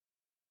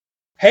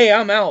Hey,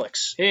 I'm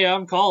Alex. Hey,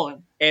 I'm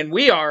Colin. And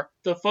we are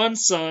the Fun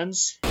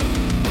Sons.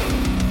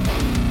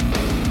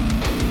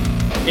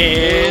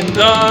 In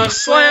the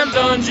Slam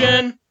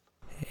Dungeon.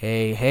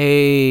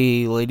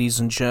 Hey, ladies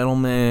and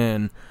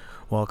gentlemen.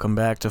 Welcome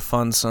back to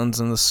Fun Sons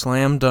in the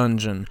Slam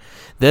Dungeon.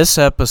 This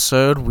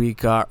episode, we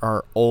got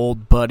our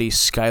old buddy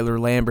Skylar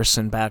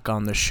Lamberson back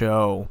on the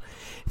show.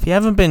 If you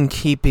haven't been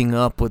keeping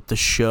up with the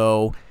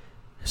show,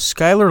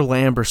 Skylar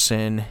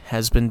Lamberson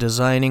has been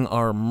designing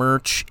our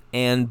merch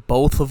and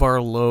both of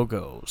our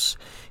logos.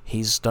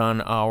 He's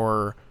done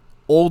our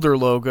older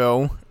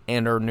logo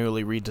and our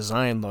newly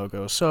redesigned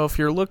logo. So if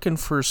you're looking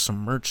for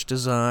some merch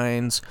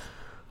designs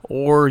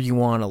or you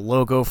want a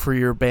logo for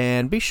your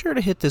band, be sure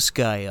to hit this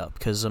guy up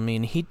because,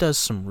 he does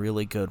some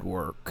really good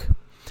work.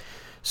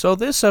 So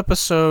this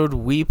episode,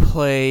 we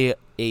play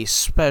a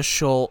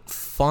special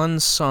Fun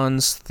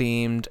Sons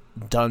themed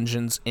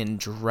Dungeons and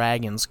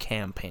Dragons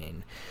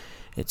campaign.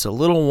 It's a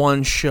little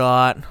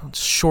one-shot,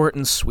 short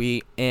and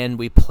sweet, and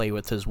we play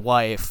with his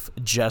wife,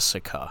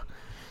 Jessica.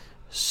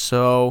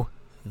 So,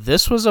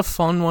 this was a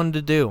fun one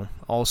to do.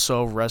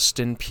 Also, rest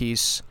in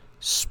peace,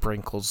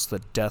 Sprinkles the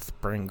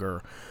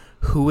Deathbringer.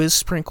 Who is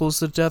Sprinkles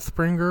the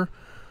Deathbringer?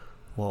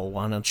 Well,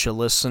 why don't you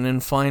listen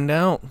and find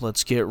out?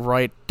 Let's get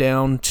right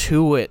down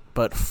to it.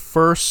 But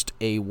first,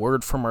 a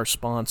word from our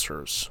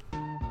sponsors.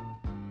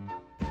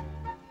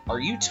 Are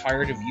you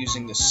tired of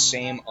using the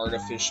same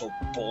artificial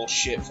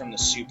bullshit from the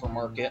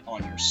supermarket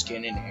on your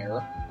skin and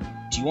hair?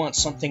 Do you want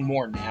something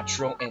more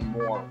natural and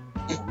more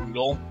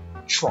brutal?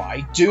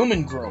 Try Doom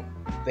 & Groom.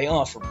 They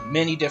offer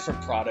many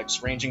different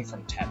products ranging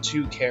from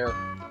tattoo care,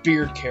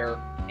 beard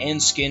care,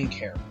 and skin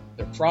care.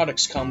 Their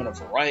products come in a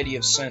variety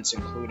of scents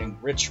including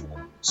ritual,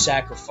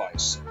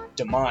 sacrifice,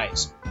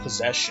 demise,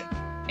 possession,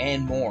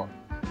 and more.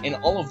 And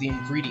all of the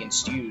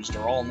ingredients used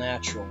are all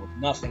natural with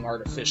nothing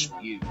artificial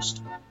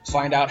used.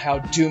 Find out how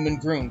Doom &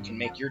 Groom can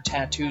make your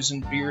tattoos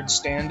and beards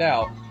stand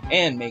out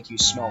and make you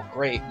smell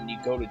great when you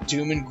go to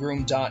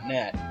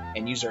doomandgroom.net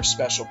and use our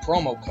special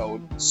promo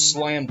code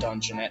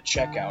SLAMDUNGEON at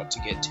checkout to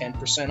get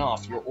 10%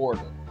 off your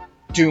order.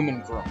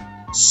 Doom & Groom.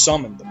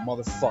 Summon the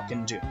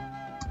motherfucking Doom.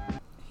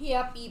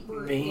 Happy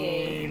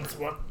birthday. Beans,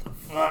 what the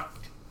fuck?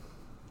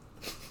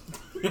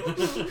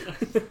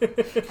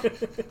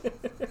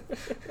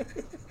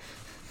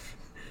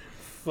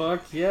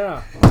 Fuck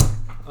yeah.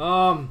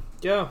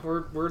 Yeah,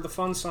 we're the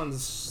Fun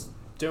Sons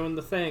doing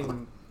the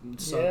thing and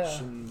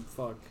such and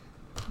fuck.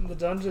 The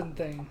dungeon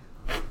thing.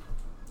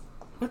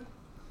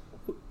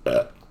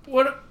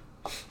 What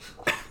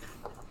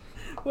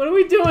are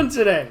we doing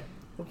today?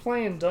 We're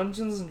playing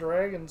Dungeons and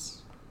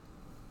Dragons.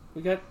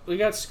 We got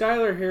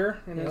Skylar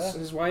here and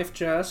his wife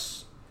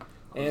Jess,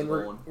 and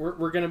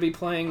we're gonna be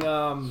playing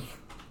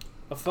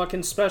a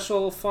fucking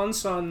special Fun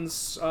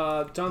Sons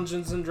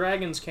Dungeons and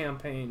Dragons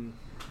campaign.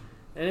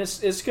 And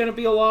it's gonna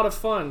be a lot of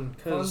fun.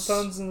 Fun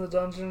Sons in the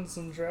Dungeons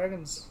and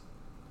Dragons.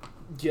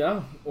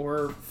 Yeah,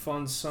 or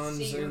Fun Sons.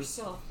 See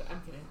yourself.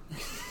 I'm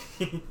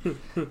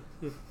kidding.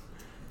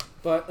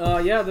 But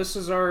this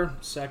is our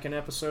second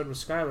episode with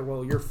Skylar.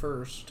 Well, your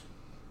first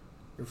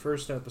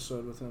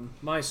episode with him.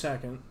 My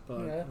second,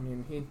 but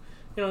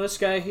yeah. This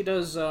guy, he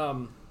does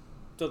the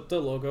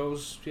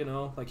logos.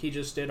 Like he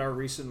just did our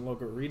recent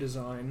logo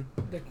redesign.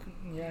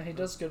 He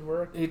does good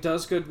work. He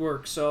does good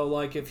work. So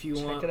like, if you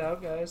check it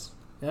out, guys.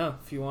 Yeah,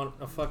 if you want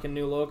a fucking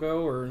new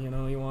logo or,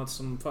 you want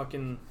some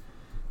fucking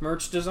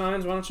merch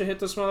designs, why don't you hit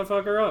this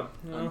motherfucker up?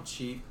 I'm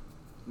cheap.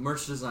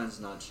 Merch design's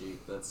not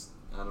cheap.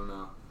 I don't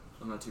know.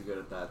 I'm not too good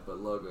at that, but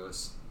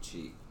logos,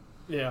 cheap.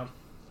 Yeah.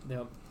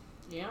 Yep.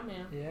 Yeah,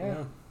 man.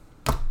 Yeah.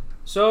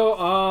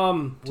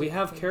 So, we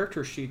have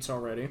character sheets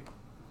already.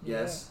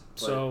 Yes.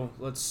 So,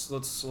 let's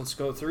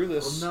go through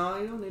this. Well,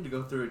 no, you don't need to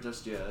go through it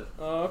just yet.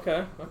 Oh,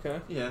 okay.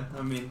 Yeah,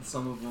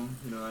 some of them,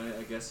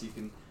 I guess you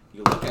can...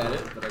 You look at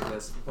it, but I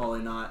guess probably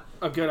not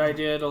a good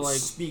idea to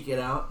speak it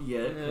out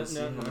yet because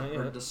you haven't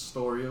heard yet. the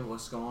story of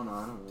what's going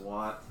on and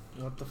what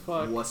the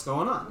fuck, what's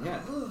going on.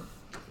 Yeah.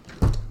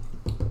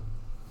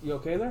 You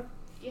okay there?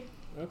 Yeah.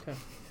 Okay.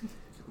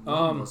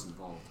 Was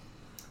involved.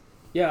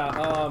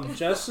 Yeah.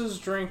 Jess is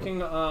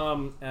drinking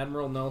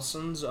Admiral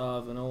Nelson's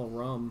vanilla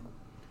rum.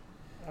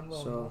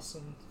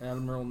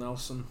 Admiral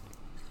Nelson.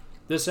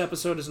 This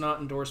episode is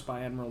not endorsed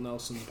by Admiral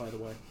Nelson's, by the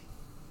way.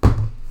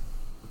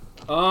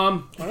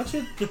 Why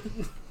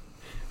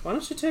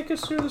don't you take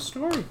us through the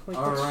story?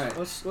 All right.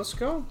 Let's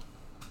go.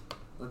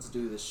 Let's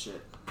do this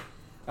shit.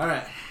 All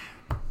right.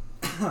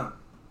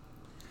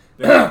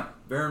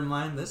 Bear in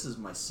mind, this is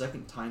my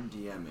second time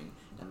DMing,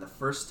 and the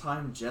first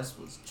time Jess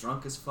was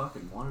drunk as fuck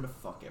and wanted to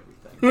fuck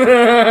everything.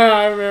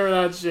 I remember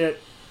that shit.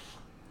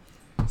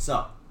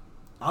 So,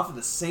 off of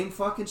the same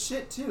fucking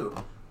shit too.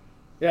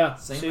 Yeah.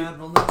 Same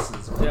Admiral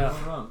Nelson's. Yeah.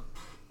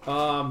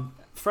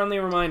 Friendly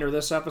reminder,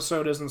 this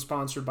episode isn't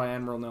sponsored by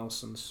Admiral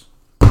Nelson's.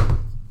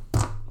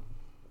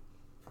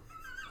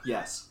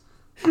 Yes.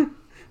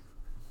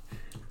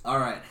 All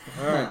right.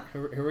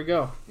 Here we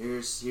go.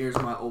 Here's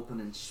my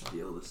opening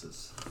spiel. This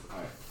is all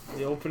right.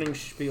 The opening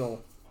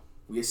spiel.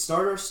 We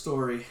start our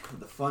story with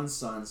the Fun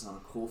Sons on a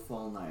cool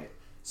fall night.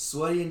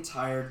 sweaty and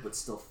tired, but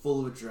still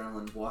full of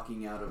adrenaline,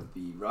 walking out of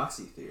the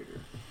Roxy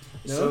Theater.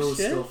 The No show was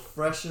shit. still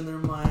fresh in their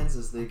minds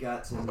as they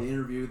got to the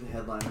interview with the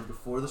headliner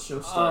before the show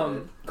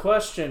started.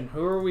 Question: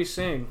 who are we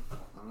seeing? I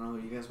don't know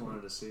what you guys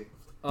wanted to see.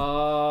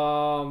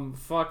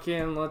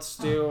 Fucking let's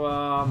do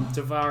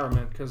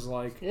Devourment, cause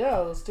like Yeah,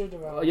 let's do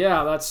Devour.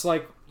 yeah, that's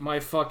like my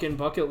fucking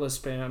bucket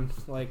list band.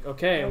 Like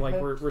okay, like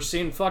we're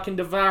seeing fucking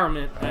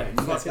Devourment Alright, at you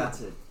guys fucking. got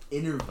to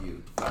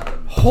interview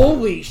Devourment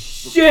Holy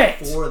shit!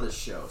 before the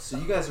show, so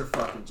you guys are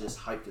fucking just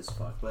hyped as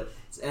fuck. But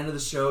it's the end of the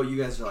show.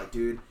 You guys are like,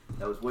 dude,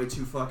 that was way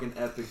too fucking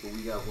epic. But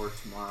we got work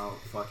tomorrow.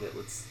 Fuck it.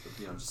 Let's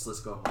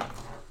go home.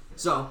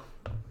 So,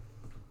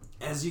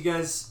 as you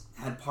guys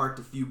had parked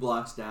a few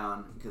blocks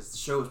down because the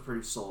show was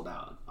pretty sold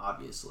out,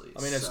 obviously.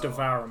 I mean, it's so,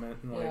 Devourment.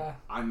 Like, Yeah.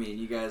 I mean,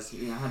 you guys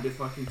had to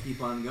fucking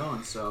keep on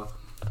going. So,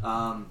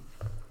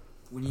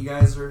 when you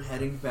guys are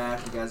heading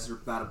back, you guys are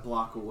about a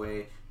block away.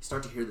 You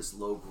start to hear this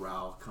low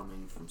growl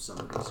coming from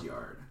somebody's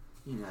yard.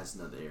 You guys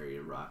know the area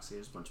of Roxy.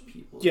 There's a bunch of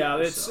people. yeah,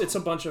 there, it's a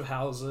bunch of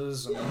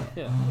houses. And,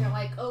 yeah. You're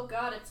like, oh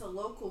god, it's a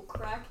local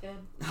crackhead.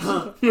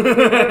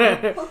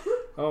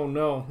 Oh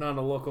no, not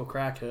a local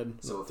crackhead.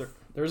 So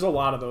There's a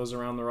lot of those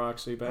around the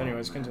Roxy, but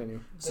anyways, man. continue.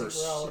 They So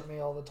growl at me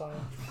all the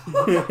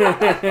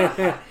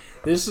time.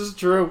 This is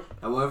true.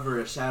 However,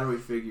 a shadowy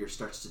figure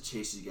starts to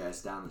chase you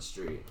guys down the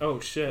street. Oh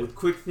shit. With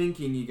quick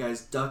thinking, you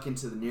guys duck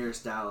into the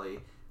nearest alley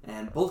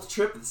and both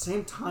trip at the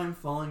same time,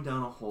 falling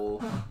down a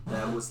hole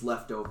that was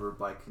left over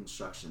by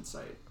construction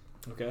site.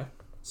 Okay.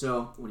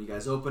 So, when you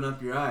guys open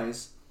up your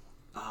eyes,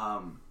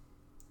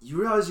 you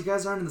realize you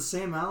guys aren't in the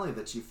same alley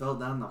that you fell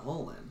down the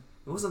hole in.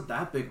 It wasn't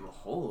that big of a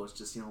hole. It was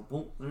just,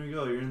 boom, there you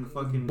go. You're in the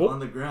fucking, Boop. on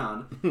the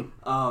ground.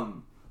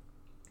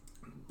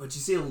 But you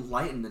see a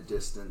light in the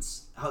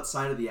distance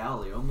outside of the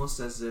alley,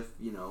 almost as if,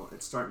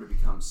 it's starting to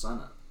become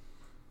sunup.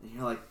 And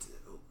you're like,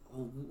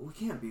 we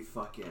can't be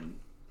fucking...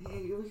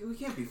 Hey, we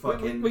can't be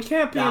fucking we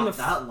can't be in the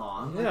that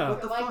long. Yeah.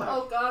 Like, what the You're like, fuck?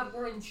 oh god,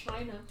 we're in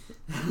China.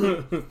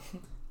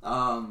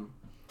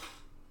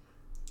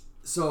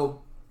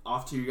 So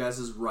off to you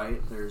guys'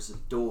 right, there's a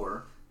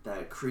door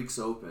that creaks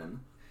open,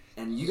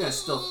 and you guys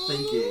still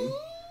thinking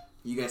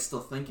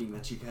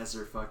that you guys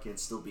are fucking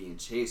still being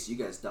chased. You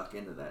guys duck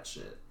into that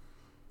shit.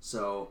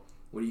 So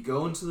when you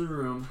go into the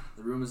room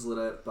is lit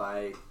up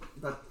by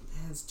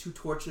it's 2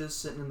 torches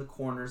sitting in the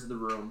corners of the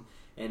room,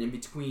 and in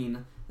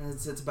between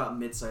it's about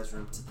mid-sized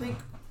room. Think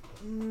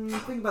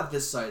about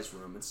this size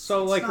room. It's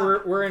like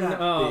not we're in that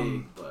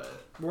big, but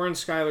we're in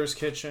Skylar's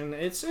kitchen.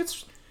 It's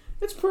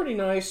pretty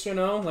nice,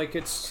 Like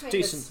it's Kind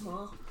decent. of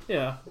small.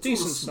 Yeah, it's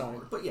decent a little size.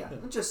 smaller, but yeah,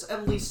 just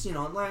at least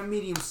like a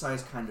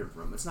medium-sized kind of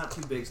room. It's not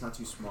too big, it's not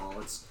too small.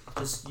 It's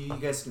just you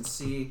guys can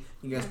see.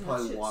 You guys And that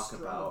probably shit's walk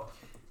strong. about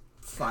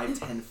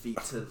 5-10 feet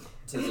to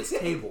this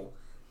table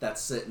that's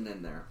sitting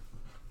in there.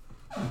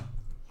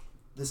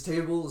 This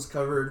table is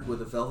covered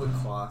with a velvet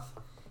cloth,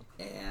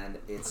 and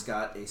it's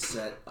got a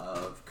set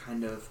of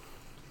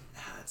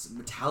it's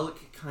metallic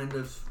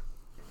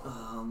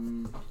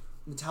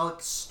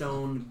metallic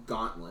stone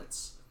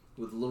gauntlets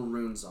with little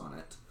runes on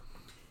it,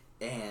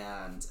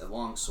 and a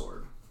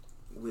longsword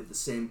with the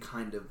same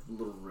kind of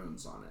little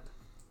runes on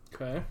it.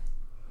 Okay.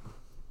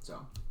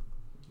 So,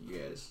 you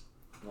guys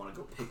want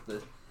to go pick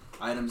the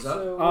items up?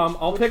 So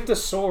I'll pick the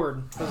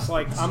sword because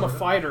I'm a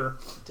fighter,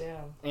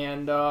 Damn.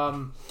 and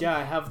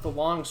I have the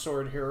long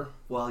sword here.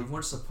 Well, you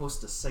weren't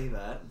supposed to say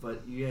that,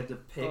 but you had to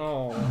pick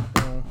Oh.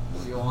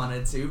 if you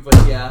wanted to, but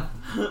yeah.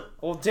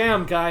 Well,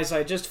 damn, guys,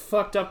 I just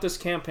fucked up this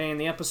campaign.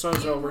 The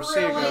episode's over. See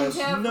you Ruined guys.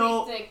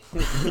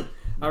 everything.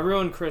 I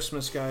ruined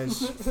Christmas,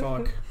 guys.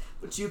 Fuck.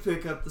 But you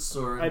pick up the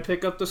sword. I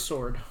pick up the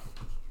sword.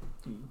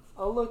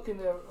 I'll look in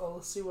there.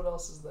 I'll see what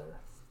else is there.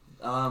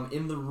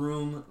 In the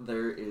room,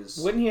 there is...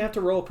 Wouldn't you have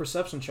to roll a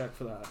perception check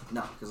for that?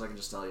 No, because I can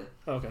just tell you.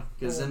 Okay.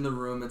 Because in the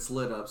room, it's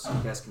lit up, so you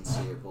guys can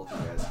see it. Both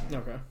of you guys can.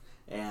 Okay.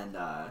 And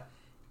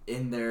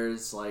in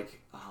there's, a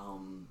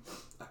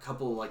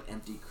couple,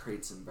 empty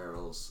crates and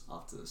barrels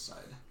off to the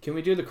side. Can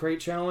we do the crate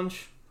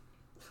challenge?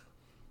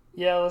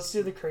 Yeah, let's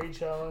do the crate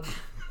challenge.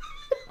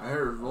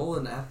 Alright, roll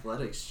an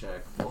athletics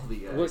check, both of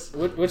you guys.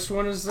 Which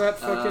one is that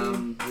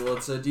fucking... Well,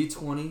 it's a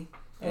d20,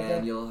 and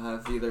Okay. you'll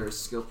have either a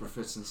skill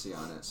proficiency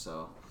on it,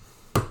 so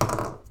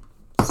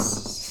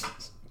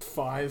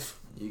 5.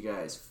 you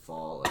guys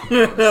fall.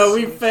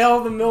 We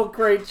failed the milk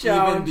crate Even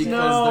challenge. because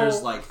No.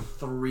 there's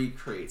 3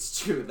 crates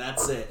too.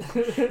 That's it.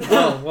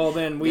 Oh, well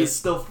then We we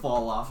still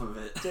fall off of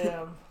it.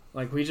 Damn.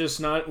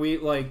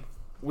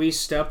 we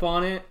step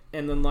on it,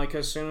 and then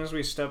as soon as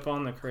we step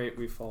on the crate,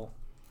 we fall.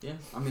 Yeah,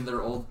 I mean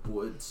they're old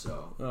wood,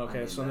 so. Okay,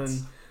 I mean, so that's-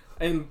 then,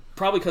 and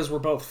probably because we're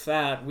both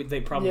fat,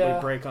 they probably Yeah.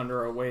 break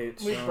under our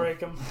weight. We so. break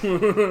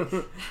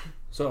them.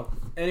 So,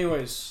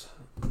 anyways,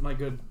 my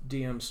good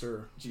DM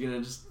sir, You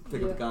gonna just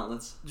pick up the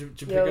gauntlets?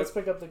 did you Yeah, pick let's up?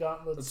 pick up the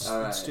gauntlets.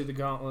 Let's do the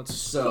gauntlets.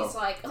 So He's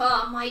like,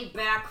 my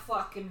back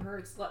fucking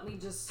hurts. Let me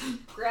just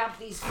grab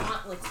these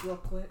gauntlets real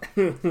quick.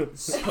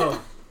 So,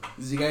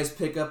 as you guys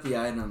pick up the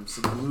items,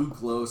 a blue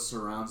glow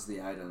surrounds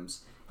the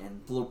items,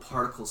 and little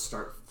particles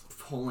start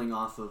pulling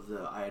off of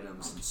the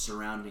items and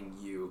surrounding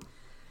you.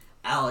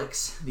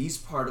 Alex, these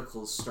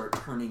particles start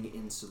turning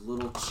into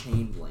little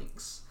chain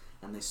links,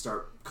 and they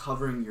start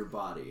covering your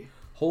body.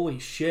 Holy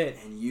shit.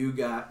 And you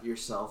got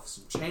yourself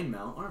some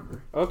chainmail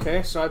armor.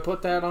 Okay, so I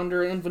put that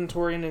under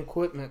inventory and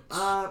equipment.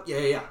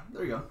 Yeah.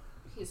 There you go.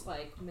 He's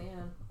like,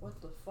 man, what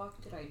the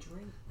fuck did I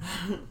drink?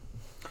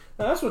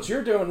 Now, that's what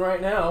you're doing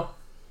right now.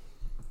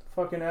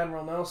 Fucking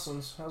Admiral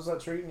Nelson's. How's that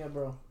treating you,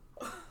 bro?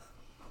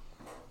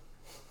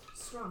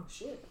 Strong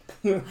shit.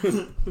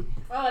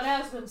 Well, it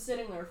has been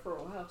sitting there for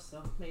a while,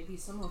 so maybe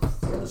some of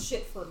the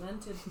shit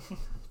fermented.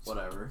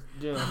 Whatever.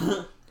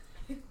 Yeah.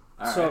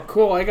 All So right.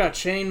 cool, I got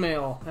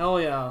chainmail. Hell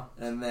yeah.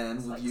 And then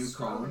It's with like you,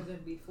 stronger Colin.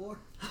 than before.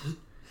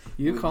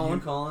 You, With Colin?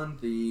 you, Colin,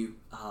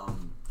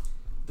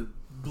 the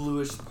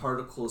bluish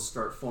particles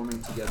start forming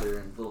together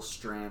in little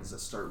strands that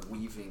start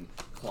weaving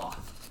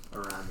cloth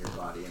around your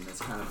body, and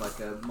it's kind of like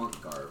a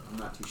monk garb. I'm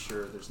not too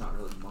sure. There's not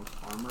really monk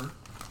armor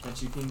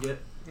that you can get.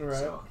 Right.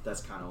 So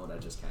that's kind of what I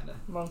just kind of...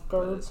 Monk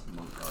garb?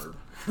 Monk garb.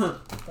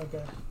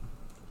 Okay.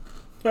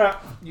 Yeah,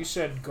 you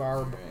said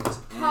garb. Alright,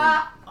 and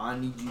Ha! I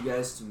need you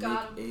guys to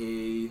Got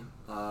make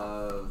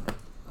a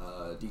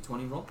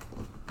D20 roll.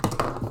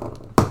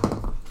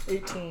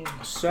 18.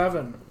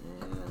 7.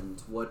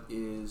 And what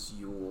is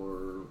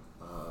your...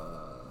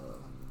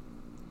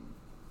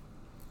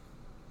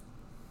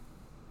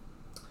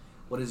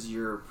 what is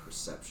your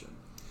perception?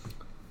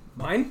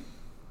 Mine?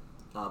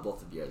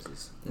 Both of you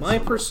guys. My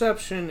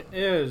perception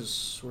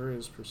is... Where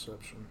is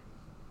perception?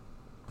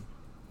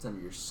 It's under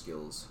your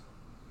skills.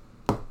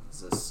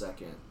 It's the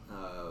second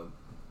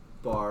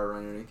bar right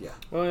underneath. Yeah.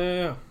 Oh,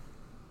 yeah,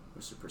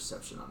 What's your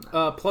perception on that?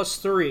 yeah.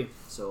 +3.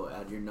 So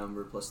add your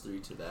number plus 3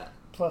 to that.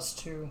 Plus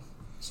 2.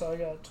 So I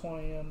got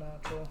 20 and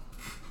natural.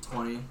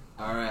 20.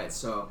 Alright,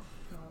 so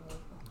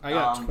I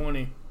got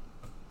 20.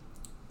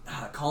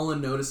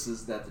 Colin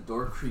notices that the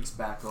door creaks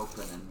back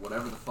open and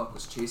whatever the fuck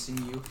was chasing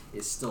you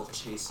is still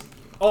chasing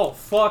you. Oh,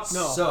 fuck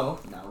no. So,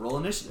 now roll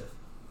initiative.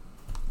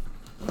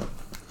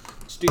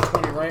 It's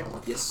D20, right?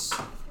 Yes.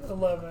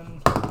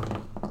 11.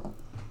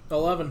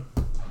 11.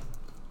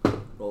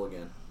 Roll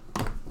again.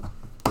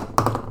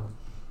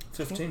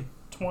 15.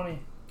 20.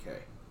 Okay.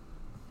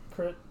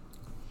 Crit.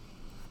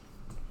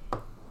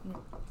 And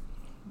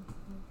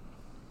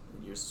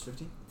yours is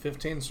 15?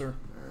 15, sir.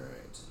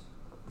 Alright.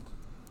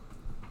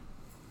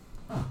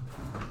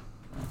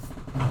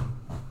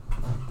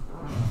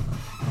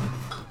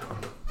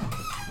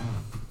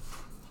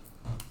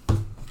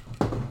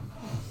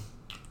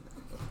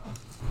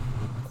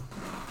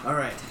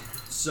 Alright,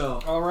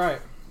 so Alright.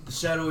 the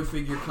shadowy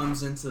figure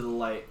comes into the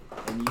light,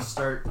 and you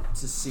start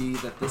to see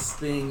that this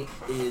thing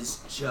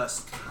is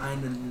just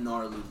kind of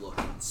gnarly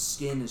looking.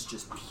 Skin is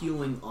just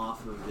peeling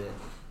off of it.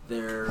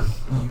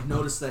 You've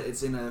noticed that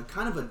it's in a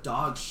kind of a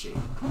dog shape.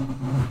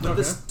 But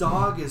this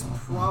dog is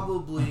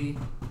probably...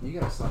 You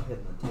gotta stop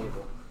hitting the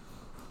table.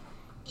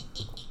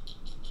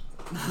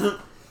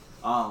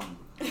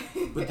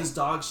 But this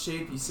dog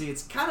shape, you see,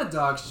 it's kind of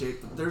dog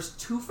shaped, but there's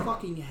 2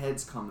 fucking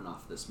heads coming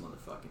off this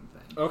motherfucking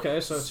thing. Okay,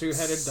 so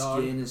 2-headed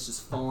dog. Skin is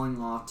just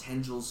falling off,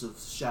 tendrils of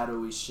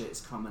shadowy shit is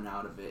coming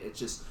out of it. It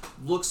just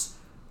looks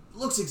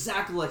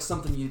exactly like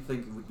something you'd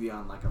think would be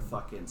on like a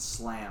fucking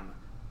Slam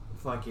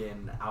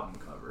fucking album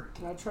cover.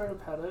 Can I try to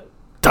pet it?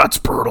 That's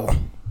brutal.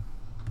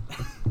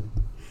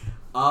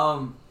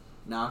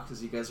 No,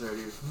 because you guys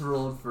already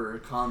rolled for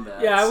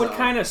combat. Yeah, it would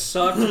kind of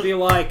suck to be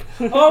like,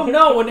 oh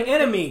no, an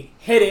enemy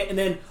hit it, and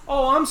then,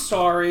 oh, I'm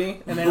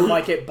sorry, and then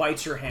like it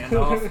bites your hand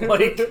off.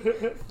 Like,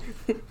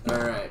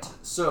 Alright,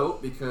 so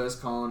because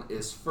Colin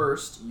is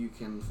first, you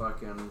can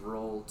fucking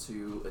roll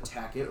to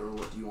attack it, or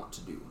what do you want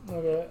to do?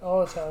 Okay,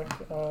 I'll attack.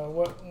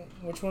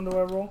 Which one do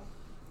I roll?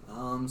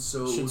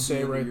 So Should it would say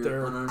be right your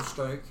there. unarmed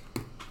strike.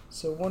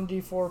 So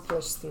 1d4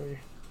 plus 3.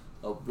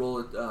 I'll roll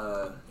it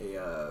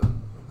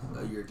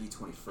your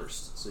d20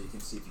 first, so you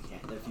can see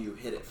if you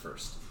hit it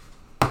first.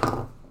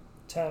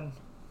 10.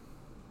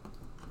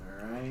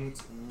 Alright,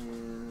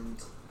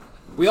 and...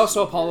 we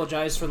also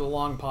apologize for the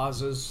long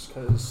pauses,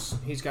 because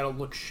he's got to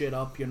look shit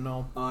up, you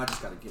know. I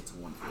just gotta get to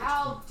one first.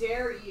 How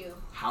dare you?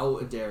 How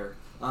dare.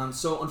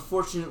 So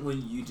unfortunately,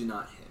 you do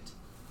not hit.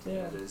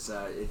 Yeah. It is,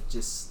 it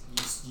just...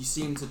 You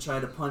seem to try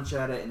to punch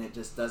at it, and it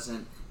just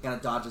doesn't... Kind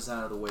of dodges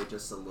out of the way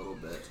just a little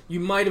bit. You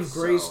might have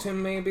grazed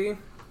him, maybe?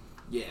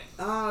 Yeah.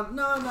 No,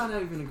 not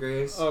even a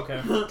graze.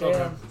 Okay. Damn,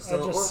 Okay. So,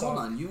 I just or suck. hold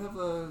on, you have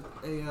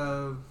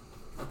a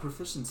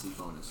proficiency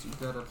bonus. You've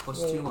got a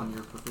 +2 on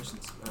your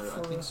proficiency.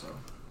 I think so.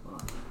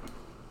 Hold on.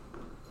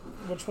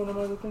 Which one am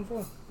I looking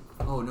for?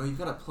 Oh no, you've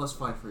got a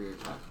 +5 for your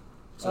attack.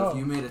 So if Oh.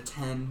 you made a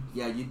 10,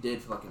 yeah, you did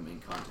fucking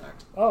make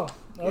contact. Oh,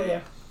 okay.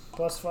 Yeah.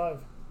 Plus 5.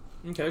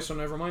 Okay, so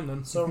never mind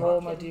then. So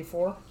roll my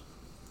d4.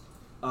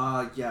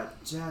 Yeah,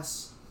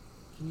 Jess,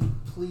 can you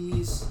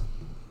please?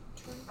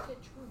 Trying to get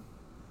drunk.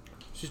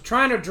 She's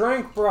trying to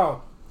drink,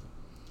 bro.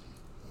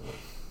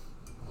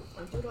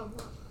 I do not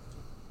want.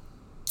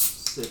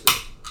 Sip it.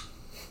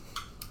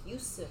 You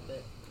sip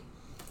it.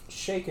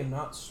 Shaken,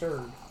 not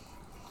stirred.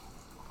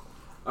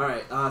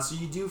 Alright, so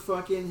you do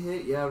fucking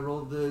hit. Yeah,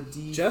 roll the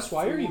D4. Jess,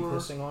 why are you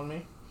pissing on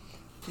me?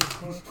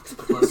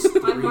 Plus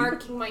 3. I'm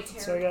marking my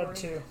territory. So I got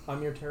 2.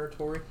 I'm your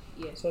territory.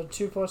 Yeah. So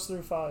 2 plus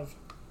 3, 5.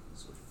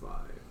 So 5,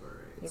 alright.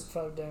 Yep,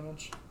 5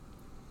 damage.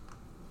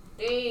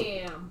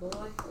 Damn,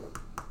 boy.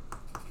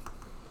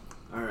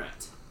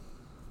 Alright.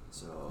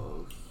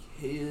 So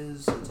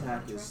his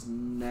attack is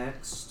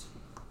next.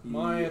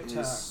 My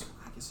attack.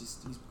 I guess he's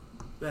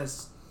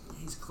best.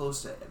 He's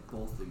close to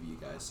both of you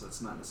guys, so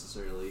it's not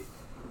necessarily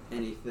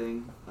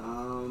anything.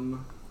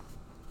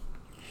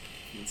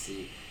 Let's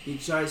see. He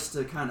tries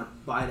to kind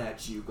of bite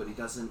at you, but he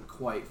doesn't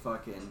quite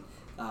fucking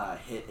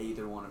hit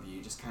either one of you.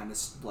 He just kind of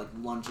like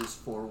lunges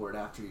forward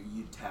after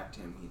you attacked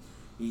him.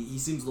 He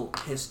seems a little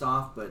pissed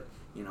off, but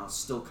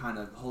still kind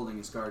of holding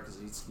his guard because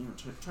he's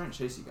trying to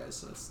chase you guys.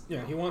 So it's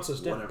He wants us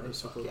dead, whatever.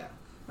 basically. Yeah.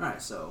 All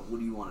right. So what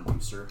do you want to do,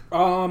 sir?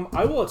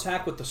 I will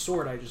attack with the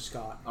sword I just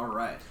got. All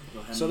right. Go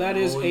ahead. So and that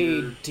is roll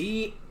a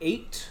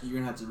D8. You're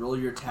gonna have to roll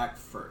your attack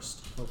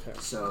first. Okay.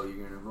 So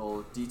you're gonna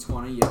roll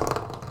D20, yep,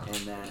 and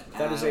then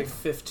That is a add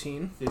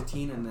 15.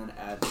 15, and then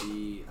add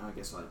the. I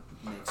guess what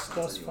makes sense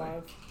Plus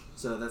anyway. 5.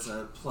 So that's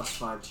a plus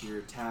 5 to your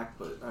attack,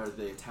 or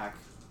the attack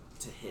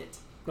to hit.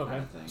 Okay.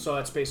 Kind of thing. So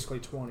that's basically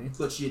 20.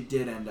 But you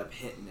did end up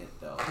hitting it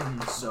though.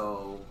 Mhm.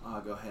 So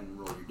go ahead and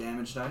roll your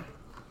damage die.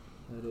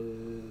 That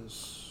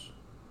is.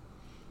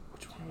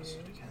 Which one was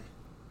it again?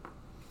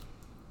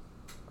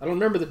 I don't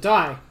remember the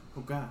die.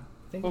 Oh god.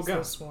 I think Oh, it's God.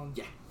 this one.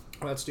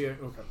 Oh, that's the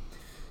okay.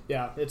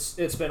 Yeah,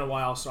 it's been a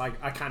while, so I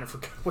kind of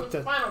forgot what It's the.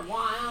 been a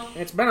while.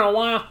 It's been a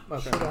while.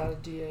 Okay. Should have had a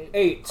D8.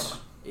 8.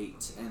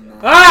 8, and then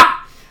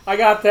Ah! I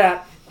got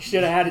that.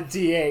 Should have had a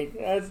D8.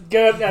 That's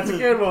good. That's a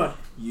good one.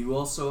 you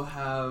also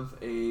have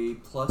a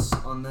plus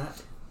on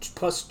that.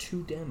 Plus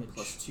 2 damage.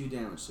 Plus 2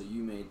 damage, so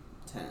you made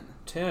 10.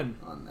 10.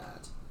 On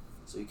that.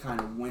 So he kind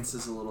of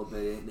winces a little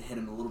bit. It hit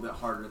him a little bit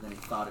harder than he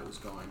thought it was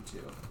going to.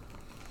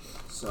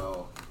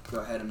 So go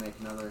ahead and make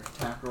another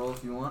attack roll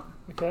if you want.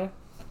 Okay.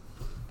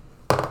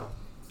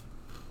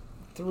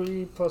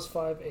 3 plus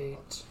 5, 8.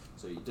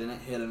 So you didn't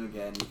hit him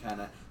again. You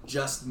kind of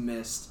just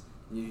missed.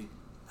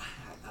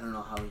 I don't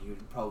know how you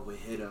would probably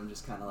hit him.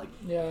 Just kind of like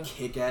Yeah.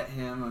 kick at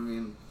him. I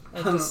mean,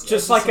 I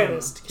Just like a.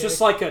 missed Just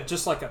kick.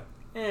 like a.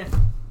 Eh.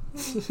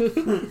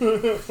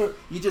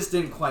 you just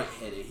didn't quite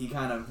hit it. He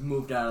kind of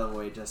moved out of the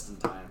way just in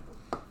time.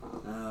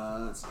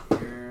 Let's see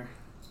here.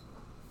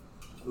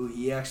 Ooh,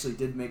 he actually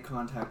did make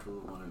contact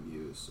with one of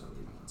you. So give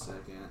me 1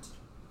 second.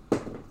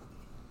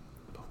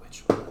 But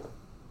which one?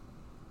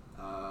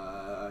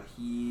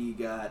 He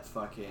got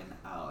fucking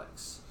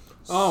Alex.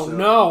 Oh, So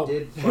no. He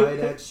did bite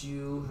at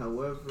you,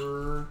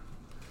 however.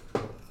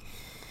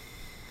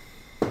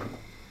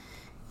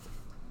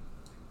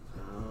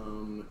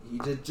 He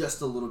did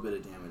just a little bit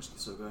of damage,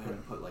 so go ahead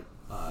and put like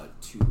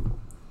 2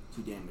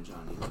 damage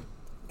on you.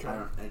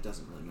 It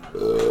doesn't really matter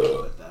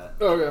what that.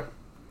 Okay.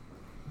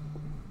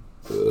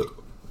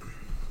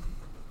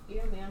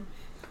 Yeah, man.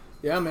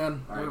 Yeah,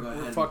 man. All right, go we're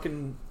ahead.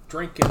 fucking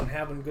drinking and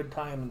having a good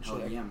time and shit.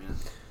 Oh yeah, man.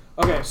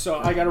 Okay, so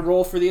I got to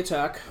roll for the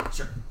attack.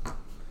 Sure.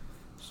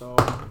 So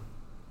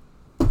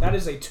that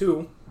is a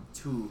 2.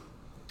 2.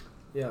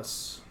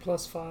 Yes.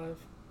 Plus 5.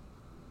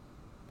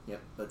 Yep,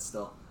 but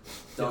still,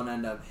 don't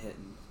end up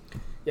hitting.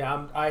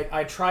 Yeah,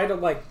 I try to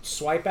like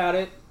swipe at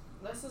it.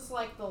 This is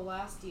like the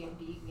last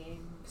D&D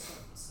game, except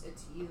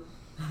it's you.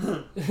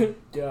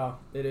 Yeah,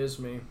 it is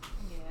me.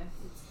 Yeah,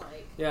 it's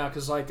like... Yeah,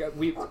 because like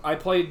I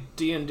played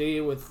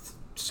D&D with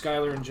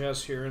Skylar and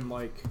Jess here, and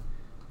like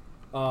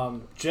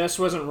Jess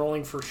wasn't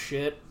rolling for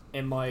shit,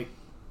 and like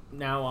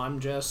now I'm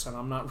Jess and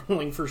I'm not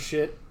rolling for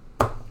shit.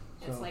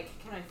 It's So. like,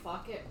 can I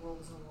fuck it?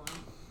 Rolls a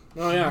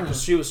 1. Oh yeah,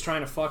 because she was trying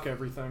to fuck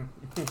everything.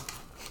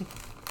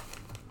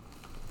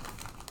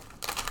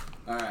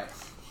 Alright,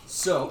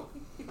 so,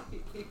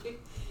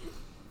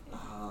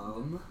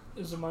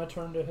 Is it my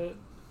turn to hit?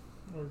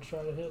 Or to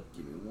try to hit?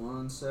 give me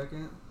 1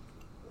 second.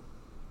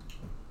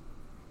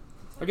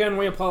 Again,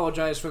 we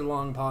apologize for the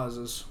long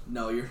pauses.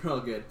 No, you're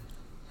all good.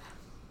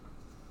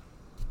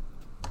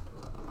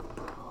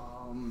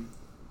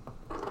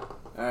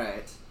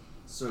 Alright,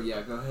 so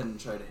yeah, go ahead and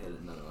try to hit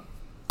another one.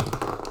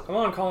 Come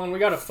on, Colin, we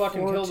gotta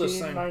fucking kill this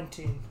 14, thing.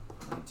 19.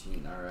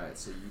 19, alright,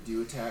 so you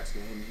do attacks, go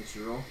ahead and hit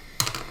your roll.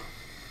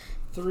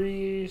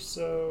 3,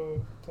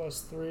 so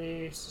plus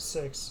 3, so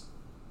 6.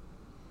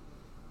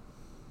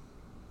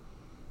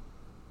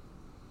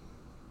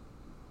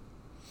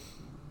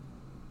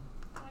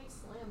 I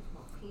slammed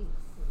my penis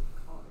in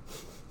the car.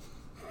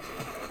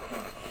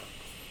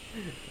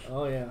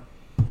 Oh yeah.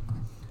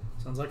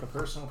 Sounds like a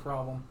personal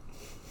problem.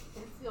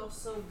 It feels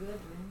so good,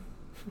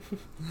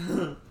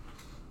 man.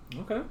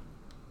 Okay.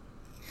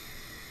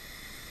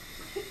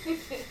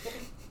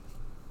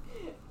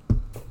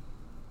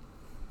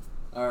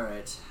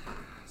 Alright,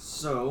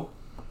 so,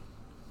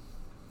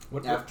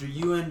 after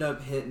you end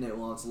up hitting it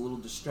while it's a little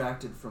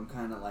distracted from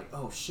kind of like,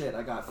 oh shit,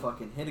 I got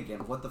fucking hit again,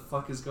 what the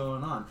fuck is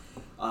going on?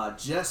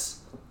 Jess,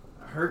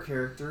 her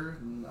character,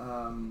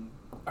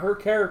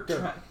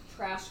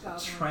 Trash goblin.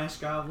 Trash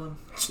Goblin,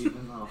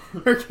 even though.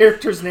 Her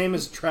character's name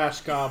is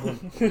Trash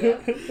Goblin. Yeah.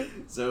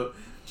 So,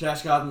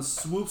 Trash Goblin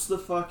swoops the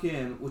fuck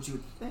in, which you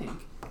would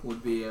think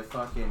would be a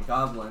fucking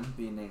goblin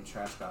being named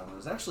Trash Goblin.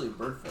 It's actually a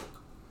bird folk.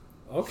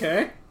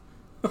 Okay.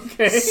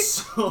 Okay.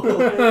 So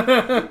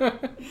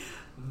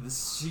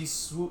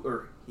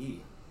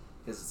he,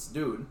 because it's a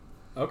dude.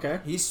 Okay.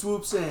 He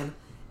swoops in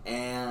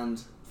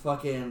and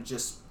fucking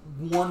just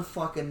one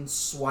fucking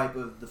swipe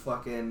of the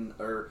fucking,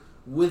 or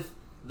with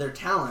their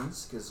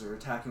talons, because they're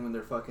attacking with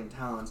their fucking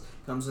talons,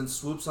 comes in,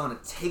 swoops on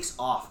it, takes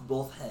off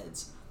both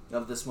heads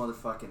of this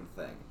motherfucking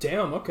thing.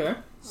 Damn. Okay.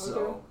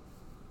 So,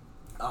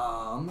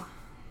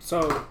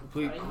 So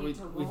we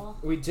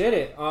did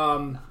it.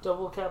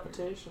 Double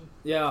capitation.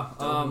 Yeah.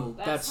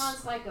 That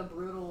sounds like a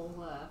brutal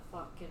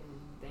fucking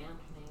band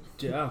name.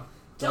 Yeah.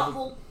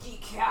 Double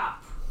decap.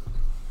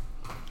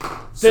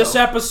 This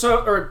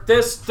episode, or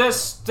this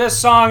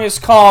song is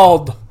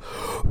called.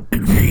 I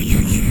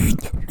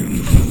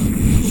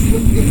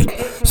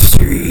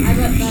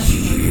bet that's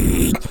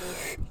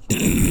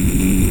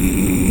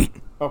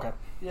Okay.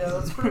 Yeah,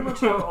 that's pretty much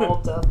how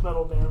all death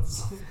metal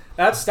bands.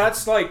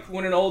 That's like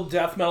when an old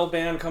death metal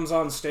band comes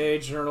on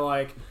stage and they're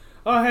like,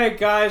 "Oh hey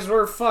guys,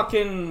 we're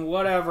fucking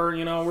whatever,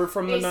 you know, we're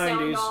from the 90s." They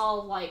sound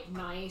all like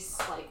nice,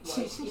 like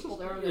white people.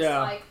 They're just Yeah.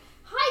 like,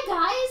 "Hi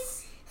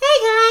guys." Hey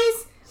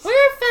guys,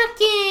 we're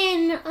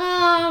fucking,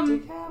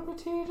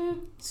 Decapitated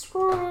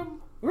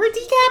scrotum. we're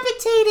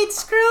decapitated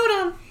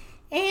scrotum,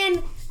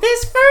 and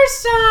this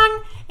first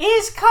song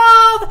is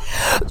called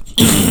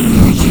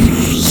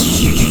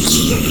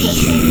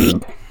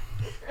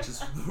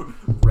Just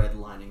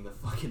redlining the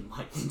fucking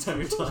mic the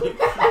entire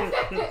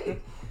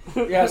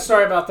time. Yeah,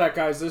 sorry about that,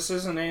 guys. This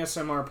isn't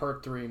ASMR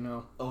Part 3,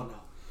 no. Oh no.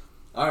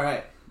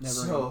 Alright. Never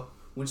So,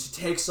 when she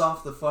takes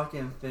off the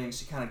fucking thing,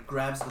 she kind of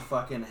grabs the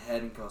fucking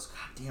head and goes, "God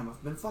damn,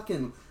 I've been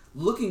fucking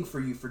looking for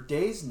you for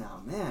days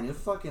now, man. You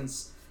fucking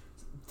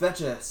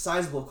fetch a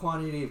sizable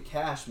quantity of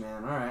cash,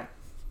 man. Alright.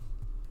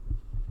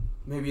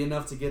 Maybe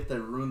enough to get the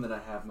rune that I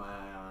have my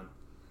eye on."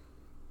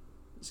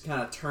 Just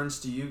kind of turns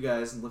to you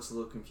guys and looks a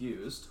little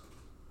confused.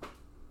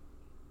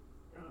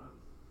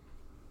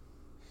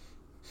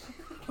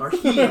 Or he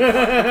turns I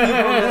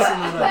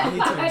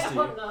to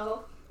don't you.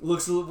 know.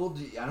 Looks a little,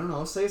 I don't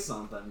know, say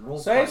something. Roll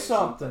Say play or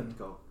something.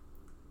 Go.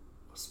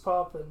 What's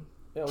poppin'?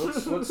 Yeah,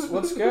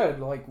 what's good?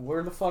 Like,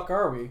 where the fuck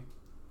are we?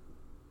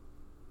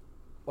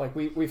 Like,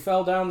 we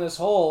fell down this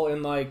hole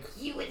and, like...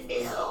 You and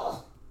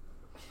Bill.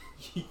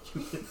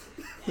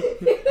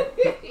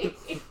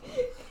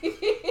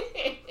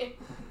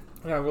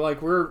 Yeah,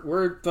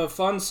 we're the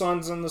fun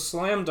sons in the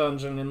slam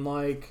dungeon, and,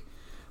 like...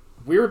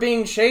 We were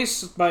being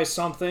chased by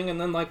something,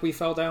 and then, like, we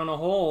fell down a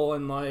hole,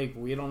 and, like,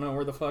 we don't know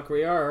where the fuck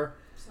we are.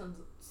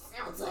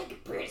 Sounds like a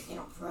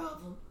personal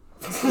problem.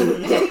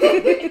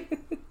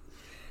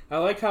 I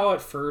like how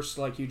at first,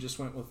 like, you just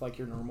went with, like,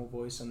 your normal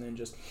voice, and then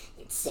just...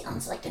 It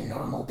sounds like a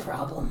normal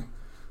problem.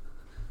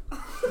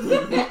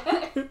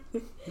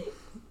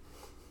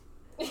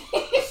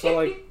 So,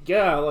 like,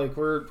 yeah, like,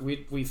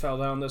 we fell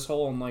down this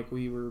hole, and, like,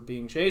 we were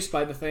being chased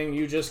by the thing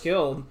you just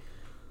killed.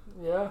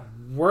 Yeah.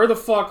 Where the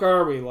fuck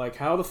are we? Like,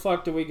 how the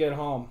fuck do we get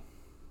home?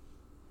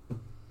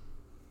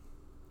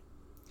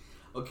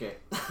 Okay.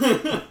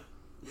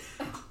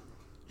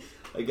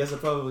 I guess I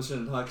probably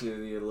shouldn't talk to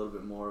you a little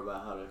bit more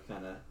about how to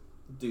kind of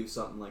do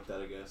something like that,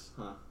 I guess.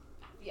 Huh?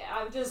 Yeah,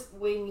 I'm just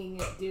winging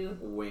it, dude.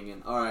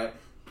 Winging. Alright.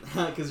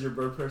 Because you're a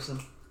bird person.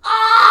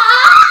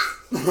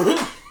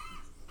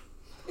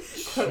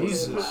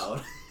 Jesus.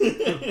 Loud.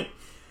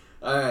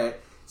 Alright.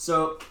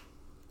 So...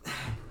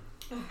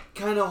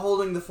 kind of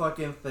holding the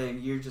fucking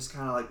thing, you're just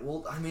kind of like,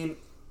 well, I mean,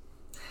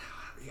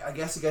 I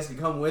guess you guys can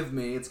come with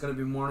me. It's going to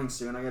be morning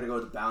soon. I got to go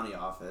to the bounty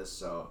office,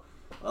 so,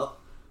 well,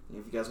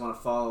 if you guys want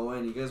to follow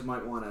in, you guys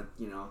might want to,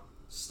 you know,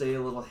 stay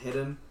a little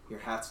hidden. Your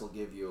hats will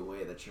give you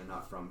away that you're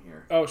not from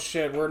here. Oh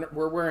shit,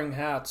 we're wearing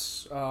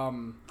hats.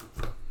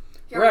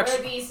 Your Rex.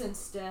 hoodies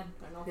instead,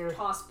 and I'll Here.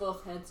 toss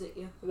both heads at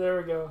you. There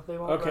we go. They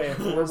won't Okay,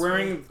 recognize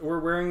me. we're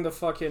wearing the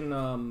fucking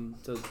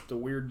the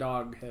weird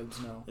dog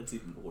heads now. It's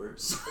even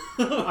worse.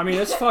 I mean,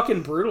 it's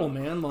fucking brutal,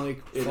 man.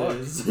 Like, It fuck.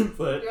 is,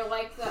 but... You're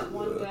like that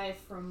one guy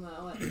from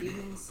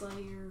Demon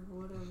Slayer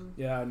or whatever.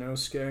 Yeah, no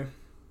scare.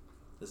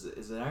 Is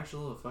it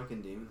actual a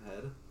fucking demon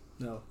head?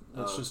 No,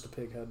 it's Oh. just a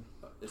pig head.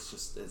 It's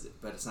just,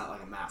 but it's not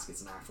like a mask,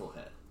 it's an actual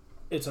head.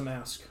 It's a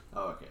mask.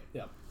 Oh, okay.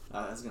 Yeah.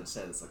 I was gonna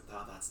say, it's like,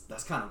 oh,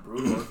 that's kind of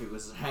brutal if it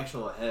was an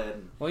actual head.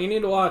 And Well, you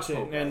need to watch it,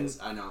 poke and eyes.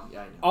 I know, yeah,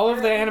 I know. all of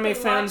the You've anime been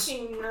fans,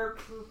 watching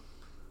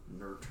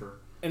Nurture.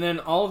 and then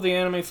all of the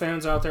anime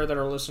fans out there that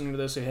are listening to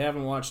this who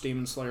haven't watched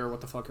Demon Slayer,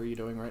 what the fuck are you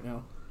doing right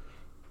now?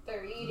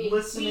 They're eating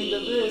Listening to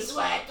this. bees.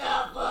 What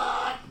the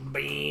fuck?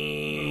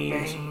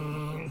 Beans.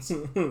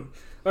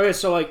 Okay,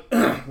 so like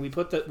we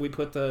put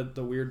the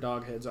weird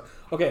dog heads on.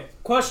 Okay,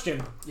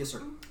 question. Yes,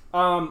 sir.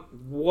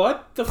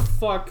 What the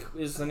fuck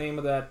is the name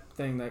of that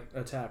thing that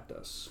attacked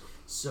us?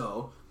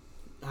 So,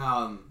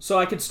 So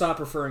I could stop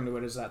referring to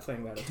it as that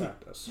thing that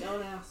attacked us.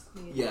 Don't ask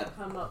me to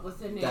come up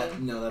with a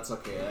name. That's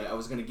okay. I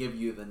was going to give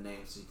you the name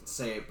so you can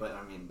say it, but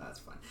I mean, that's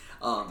fine.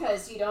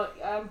 Because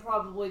I'm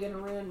probably going to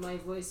ruin my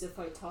voice if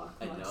I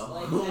talk much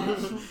like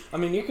that. I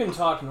mean, you can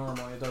talk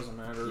normally, it doesn't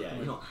matter. Yeah,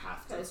 you don't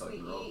have to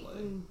fucking roleplay. Because we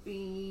eating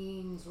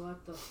beans,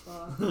 what the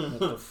fuck? What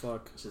the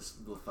fuck?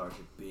 Just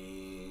lethargic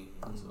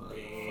beans.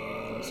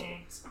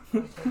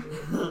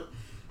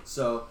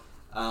 So,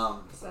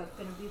 is that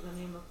going to be the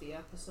name of the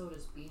episode,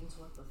 is Beans,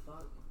 what the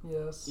fuck?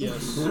 Yes.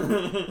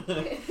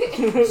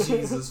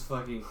 Jesus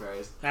fucking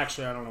Christ.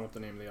 Actually, I don't know what the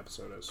name of the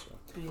episode is. So.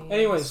 Beans.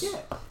 Anyways. Yeah.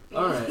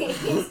 Alright.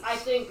 I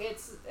think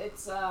it's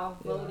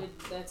voted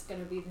that's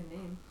going to be the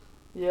name.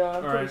 Yeah,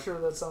 I'm pretty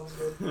sure that sounds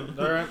good.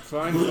 Alright,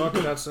 fine. Fuck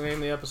it, that's the name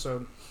of the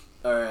episode.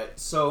 Alright,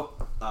 so,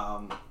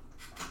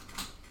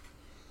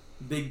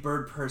 Big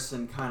Bird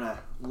Person kind of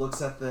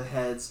looks at the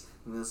heads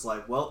and is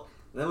like, well,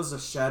 that was a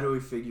shadowy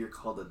figure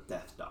called a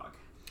death dog.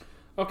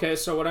 Okay,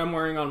 so what I'm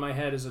wearing on my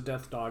head is a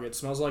death dog. It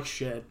smells like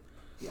shit.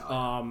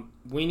 Yeah.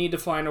 We need to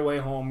find a way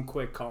home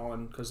quick,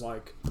 Colin, because,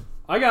 like,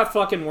 I got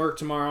fucking work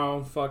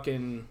tomorrow.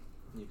 Fucking...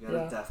 You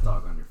got a death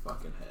dog on your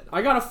fucking head.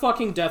 I got a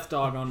fucking death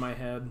dog on my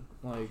head.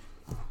 Like,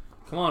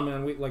 come on,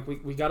 man.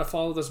 We gotta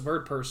follow this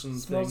bird person thing.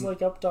 Smells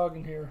like up dog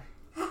in here.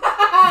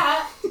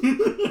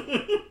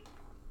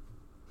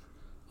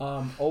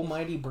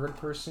 Almighty bird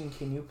person,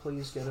 can you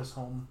please get us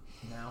home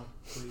now,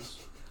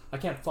 please? I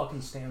can't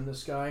fucking stand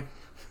this guy.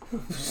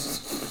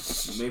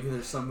 Maybe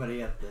there's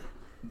somebody at the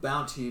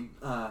bounty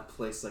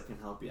place that can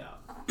help you out.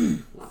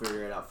 We'll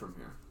figure it out from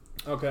here.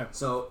 Okay.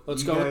 So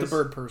let's go with the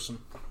bird person.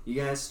 You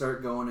guys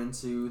start going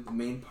into the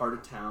main part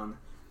of town.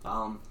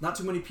 Not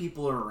too many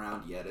people are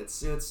around yet.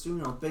 It's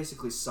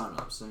basically sun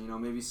up. So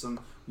maybe some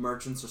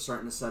merchants are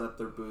starting to set up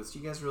their booths.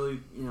 You guys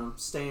really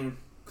staying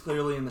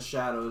clearly in the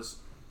shadows,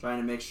 trying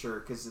to make sure,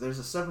 because there's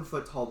a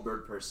 7-foot tall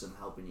bird person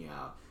helping you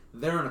out.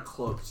 They're in a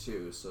cloak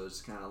too, so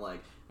it's kind of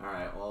like, all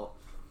right, well.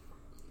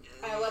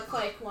 I look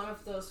like one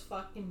of those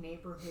fucking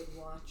neighborhood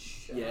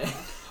watch. Yeah.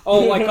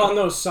 Oh, like on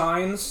those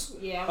signs?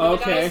 Yeah.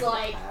 Okay. The guy's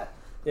like.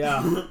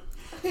 Yeah.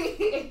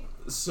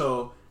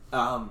 So,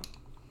 the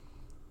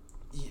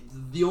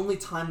only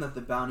time that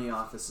the bounty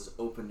office is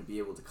open to be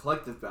able to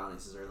collect the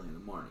bounties is early in the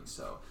morning.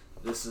 So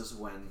this is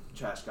when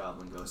Trash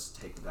Goblin goes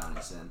to take the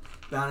bounties in.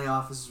 Bounty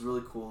office is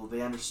really cool.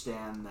 They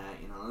understand that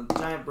a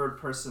giant bird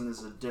person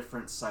is a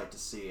different sight to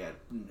see at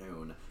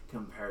noon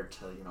compared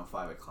to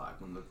 5 o'clock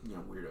when the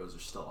weirdos are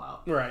still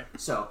out. Right.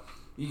 So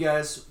you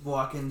guys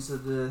walk into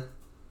the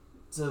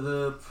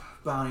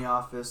bounty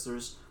office.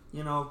 There's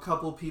a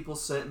couple people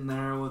sitting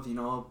there with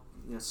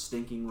a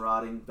stinking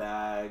rotting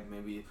bag.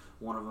 Maybe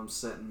one of them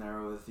sitting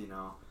there with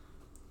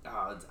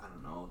I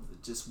don't know,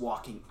 just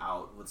walking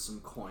out with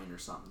some coin or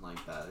something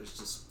like that. There's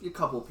just a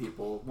couple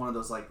people. One of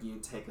those like you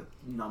take a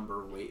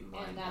number, wait in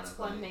line. And that's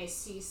when they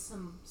see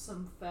some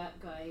fat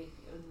guy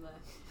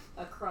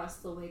across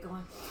the way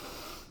going.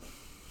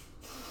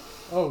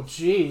 Oh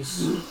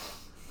jeez.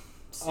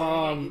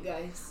 Sorry, you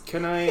guys.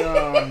 Can I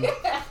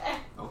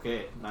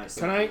Okay, nice.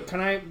 Can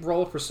I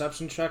roll a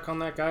perception check on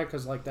that guy?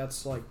 Because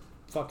that's like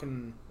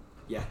fucking.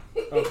 Yeah.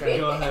 Okay.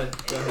 Go ahead.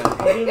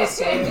 I'll do the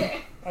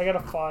same. I got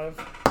a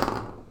 5.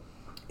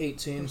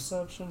 18.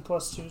 Perception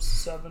plus 2 is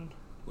 7.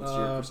 What's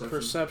your perception?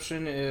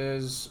 Perception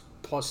is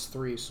plus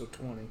 3, so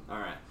 20. All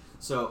right.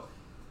 So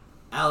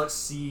Alex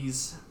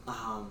sees.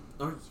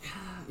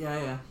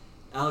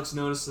 Alex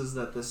notices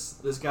that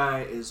this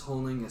guy is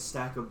holding a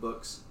stack of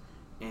books,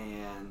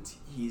 and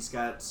he's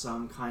got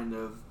some kind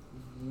of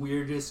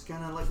weirdest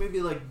kind of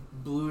maybe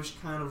bluish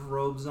kind of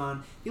robes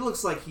on. He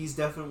looks like he's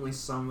definitely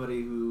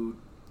somebody who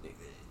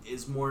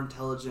is more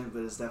intelligent,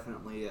 but is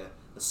definitely a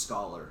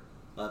scholar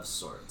of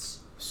sorts.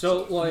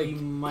 So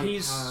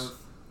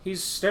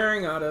he's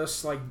staring at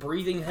us,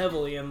 breathing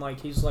heavily, and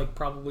he's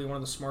probably one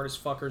of the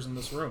smartest fuckers in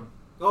this room.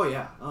 Oh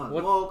yeah.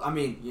 Well, I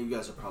mean, you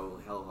guys are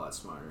probably a hell of a lot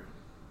smarter.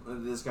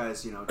 This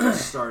guy's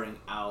just starting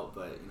out,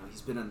 but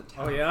he's been in the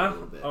town for a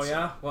little bit. Oh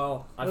yeah.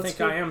 Well, I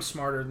think I am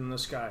smarter than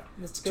this guy.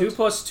 2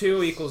 plus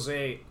 2 equals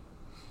 8.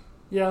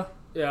 Yeah.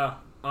 Yeah.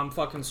 I'm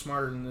fucking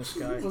smarter than this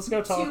guy. Let's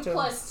go talk to him.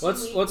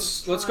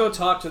 Let's go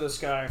talk to this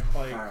guy.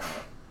 All right.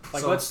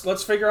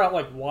 Let's figure out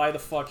why the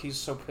fuck he's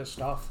so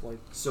pissed off.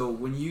 So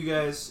when you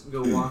guys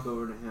go walk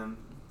over to him,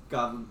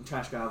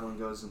 Trash Goblin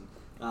goes and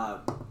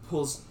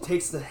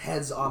takes the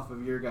heads off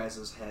of your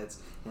guys' heads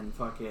and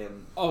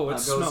fucking. Oh, it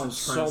smells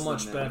so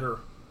much better.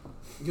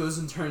 Goes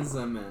and turns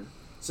them in.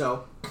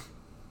 So,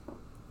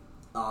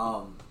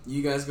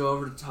 you guys go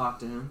over to talk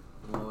to him.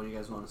 What do you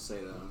guys want to say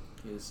to him?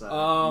 He's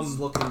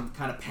looking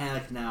kind of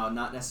panicked now,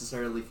 not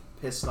necessarily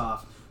pissed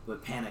off,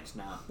 but panicked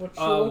now. What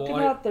you looking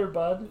at there,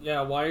 bud?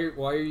 Yeah, why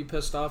are you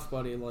pissed off,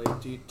 buddy?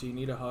 Do you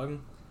need a hug?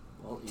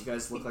 Well, you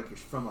guys look like you're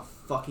from a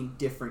fucking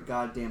different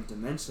goddamn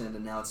dimension,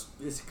 and now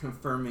it's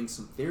confirming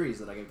some theories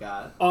that I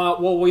got.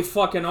 Well, we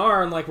fucking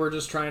are, and we're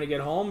just trying to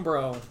get home,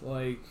 bro.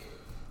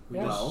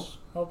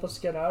 Help us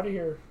get out of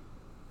here.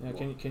 Yeah,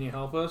 can you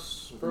help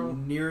us, bro? The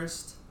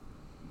nearest,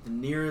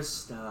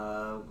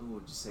 what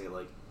would you say,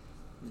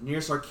 The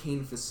nearest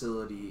arcane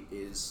facility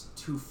is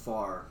too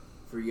far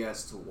for you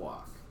guys to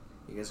walk.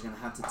 You guys are going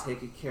to have to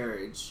take a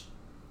carriage.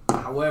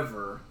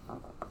 However,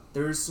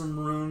 there's some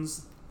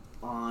runes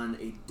on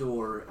a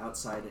door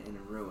outside in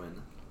a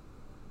ruin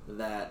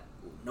that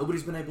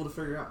nobody's been able to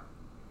figure out.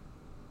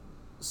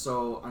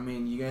 So, I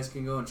mean, you guys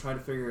can go and try to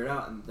figure it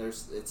out, and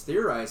it's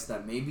theorized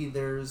that maybe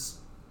there's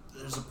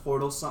a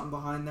portal, something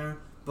behind there,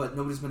 but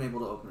nobody's been able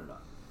to open it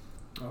up.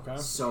 Okay.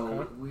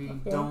 So, we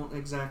don't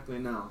exactly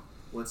know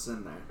what's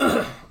in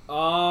there.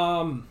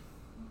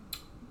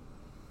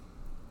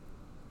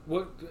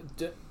 What?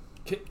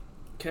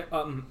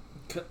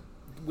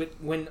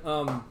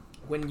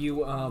 When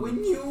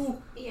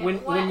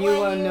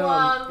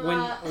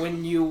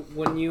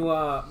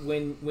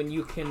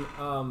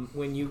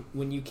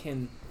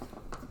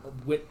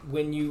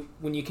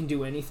you can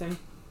do anything.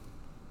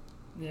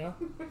 Yeah.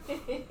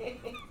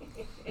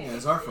 Yeah, you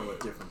guys are from a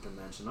different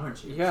dimension,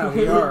 aren't you? Yeah,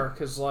 we are,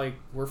 because, like,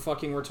 we're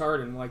fucking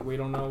retarded, and, like, we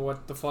don't know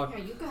what the fuck...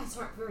 Yeah, you guys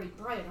aren't very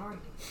bright, are you?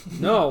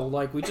 No,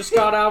 like, we just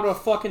got out of a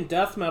fucking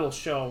death metal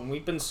show, and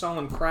we've been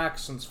selling crack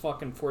since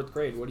fucking 4th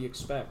grade. What do you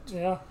expect?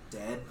 Yeah.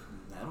 Dead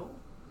metal?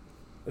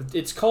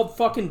 It's called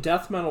fucking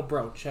death metal,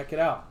 bro. Check it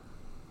out.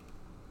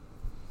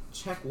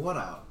 Check what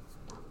out?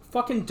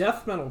 Fucking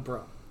death metal,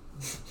 bro.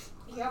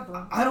 Yeah,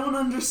 bro. I don't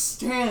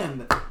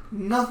understand.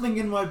 Nothing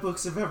in my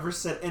books have ever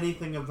said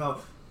anything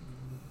about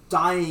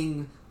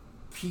dying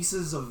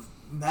pieces of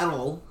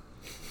metal.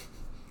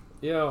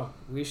 Yo,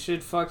 we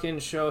should fucking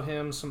show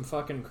him some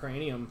fucking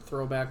cranium.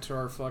 Throwback to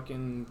our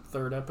fucking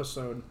 3rd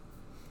episode.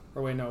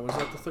 Or wait, no, was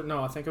that the 3rd?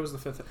 No, I think it was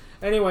the 5th.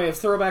 Anyway,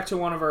 throwback to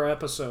one of our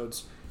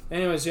episodes.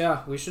 Anyways,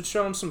 yeah, we should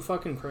show him some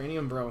fucking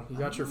cranium, bro. You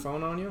got your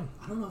phone on you?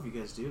 I don't know if you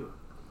guys do.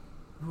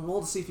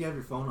 Roll to see if you have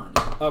your phone on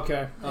you.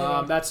 Okay,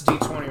 that's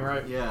D20,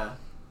 right? Yeah.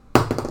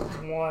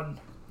 1.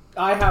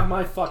 I have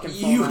my fucking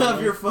phone You on have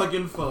me. your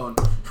fucking phone.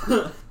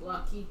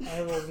 Lucky. I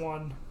have a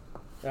 1.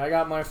 Yeah, I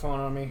got my phone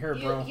on me. Here,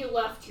 bro. You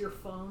left your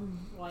phone,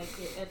 like,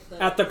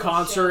 At the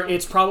concert,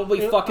 it's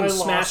probably fucking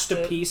smashed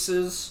to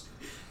pieces.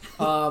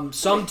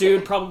 Some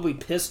dude probably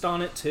pissed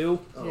on it, too.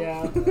 Oh.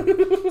 Yeah.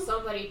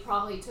 Somebody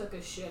probably took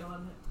a shit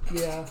on it.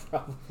 Yeah.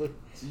 Probably.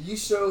 So you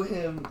show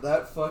him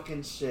that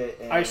fucking shit.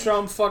 And... I show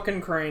him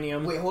fucking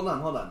cranium. Wait, hold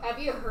on. Have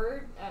you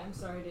heard? I'm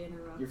sorry to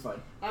interrupt. You're fine.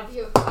 I've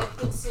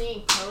been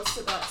seeing posts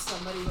about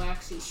somebody who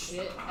actually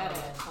shit at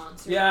a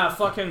concert. Yeah,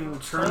 fucking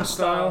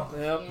turnstile.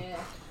 Yep. Yeah.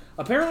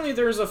 Apparently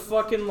there's a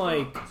fucking,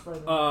 like,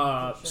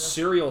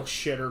 serial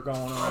shitter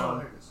going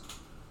on.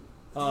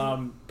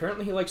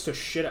 Apparently he likes to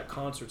shit at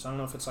concerts. I don't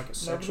know if it's like a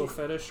sexual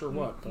fetish or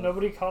what. But...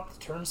 Nobody caught the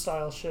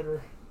turnstile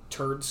shitter.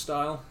 Turd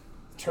style?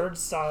 Turd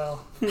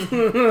style.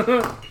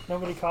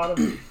 Nobody caught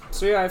him.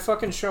 So yeah, I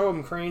fucking show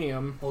him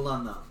cranium. Hold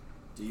on, though.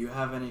 Do you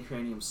have any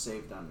cranium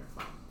saved on your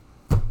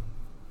phone?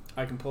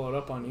 I can pull it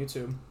up on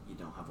YouTube. You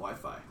don't have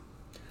Wi-Fi.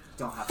 You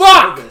don't have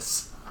Fuck!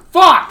 service.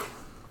 Fuck!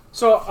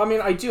 So, I mean,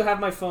 I do have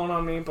my phone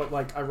on me, but,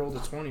 like, I rolled a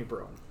 20,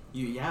 bro.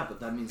 Yeah, but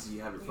that means you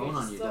have your phone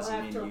on you. Still Doesn't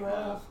have mean to you roll.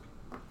 have...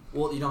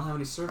 Well, you don't have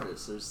any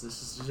service. This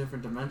is a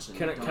different dimension.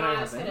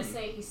 I was gonna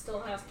say he still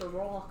has to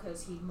roll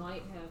because he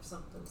might have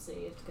something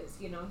saved because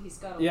he's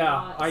got a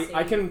lot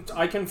saved.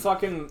 I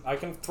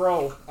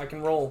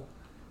can roll,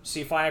 see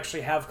if I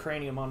actually have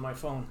cranium on my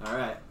phone. All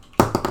right.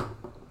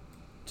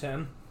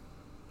 10.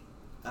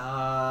 Go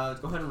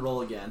ahead and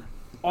roll again.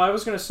 Oh, I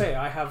was gonna say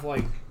I have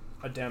like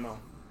a demo.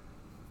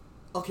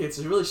 Okay, it's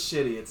really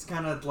shitty. It's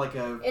kind of like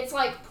a... It's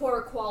like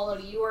poor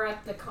quality. You were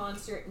at the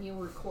concert and you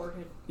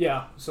recorded.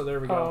 Yeah, so there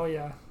we go. Oh,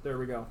 yeah. There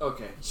we go.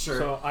 Okay, sure.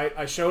 So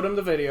I showed him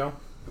the video.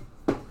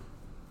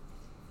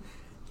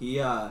 He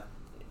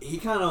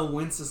kind of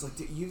winces like,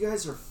 dude, you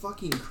guys are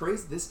fucking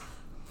crazy.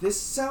 This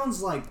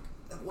sounds like...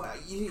 What,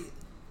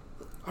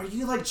 are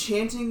you like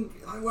chanting...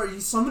 Are you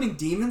summoning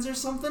demons or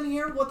something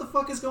here? What the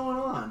fuck is going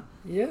on?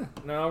 Yeah.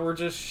 No, we're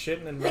just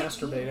shitting and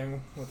masturbating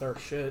with our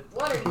shit.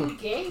 What, are you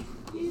gay?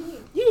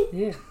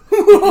 Yeah.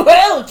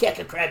 Well, check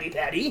a Krabby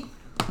Patty.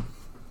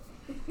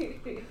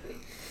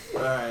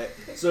 Alright,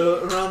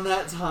 so around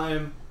that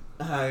time,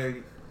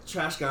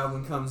 Trash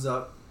Goblin comes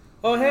up.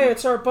 Oh, hey,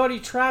 it's our buddy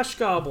Trash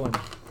Goblin.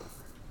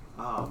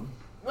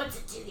 What's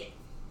it to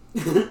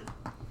you?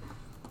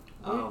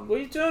 What are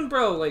you doing,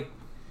 bro? Like,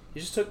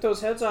 you just took those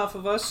heads off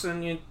of us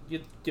and you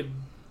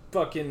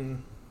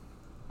fucking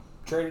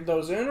traded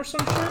those in or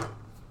some shit?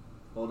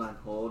 Hold on.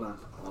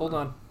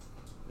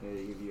 I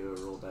gotta give you a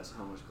roll dice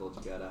how much gold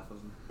you got off of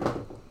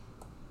him.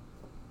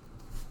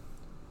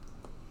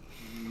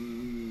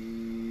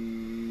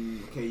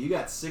 Okay, you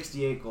got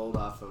 68 gold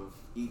off of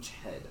each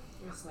head.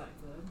 That's not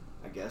good.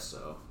 I guess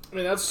so. I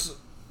mean, that's...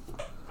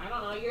 I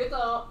don't know. You're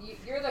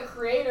the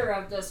creator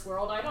of this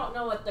world. I don't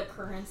know what the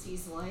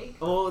currency's like.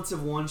 Oh, it's a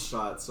one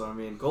shot, so I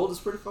mean, gold is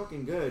pretty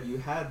fucking good. You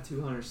had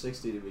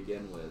 260 to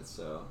begin with,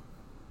 so...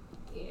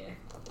 Yeah.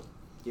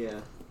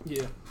 Yeah.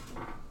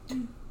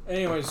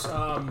 Anyways,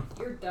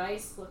 Your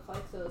dice look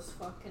like those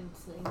fucking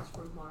things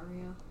from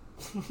Mario.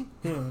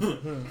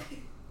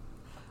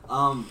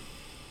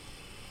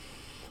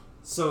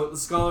 So the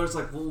scholar's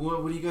like,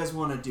 well, what do you guys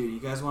want to do? Do you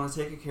guys want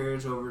to take a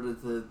carriage over to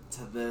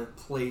the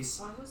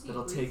place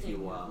that'll take you a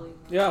while?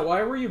 Yeah,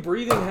 why were you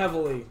breathing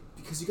heavily?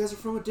 Because you guys are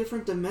from a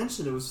different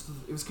dimension. It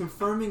was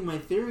confirming my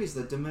theories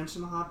that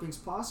dimension hopping's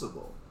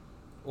possible.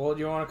 Well,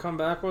 do you want to come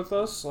back with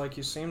us? Like,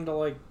 you seem to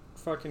like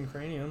fucking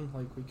cranium.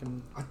 Like, we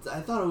can... I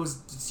thought it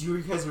was you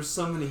guys were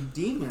summoning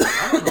demons.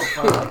 I don't know if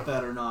I like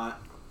that or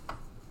not.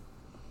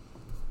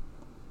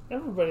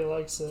 Everybody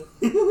likes it.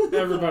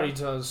 Everybody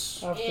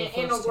does.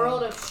 In a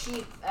world of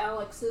sheep,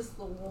 Alex is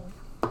the wolf.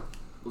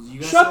 Well, you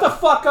guys Shut the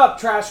fuck up,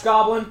 trash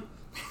goblin!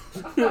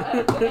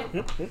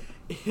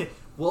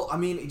 Well, I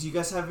mean, do you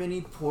guys have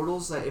any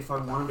portals that if I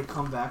wanted to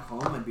come back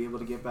home, I'd be able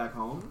to get back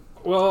home?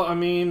 Well, I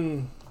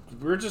mean,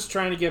 we're just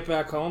trying to get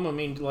back home. I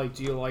mean, like,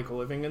 do you like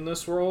living in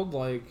this world?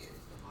 Like...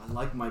 I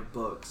like my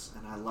books,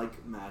 and I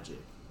like magic.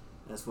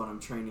 That's what I'm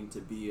training to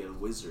be a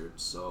wizard,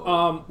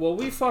 so... well,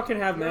 we fucking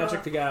have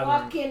Magic the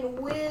Gathering.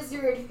 Fucking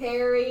wizard,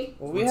 Harry.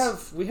 Well, we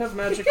have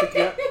Magic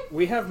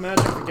we have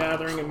Magic the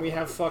Gathering, and we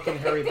have fucking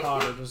Harry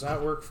Potter. Does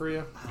that work for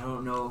you? I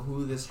don't know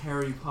who this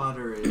Harry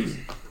Potter is,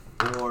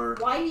 or...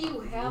 Why do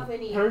you have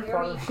any Harry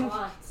Harry Potter.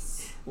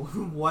 pots?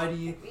 Why do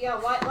you... Yeah,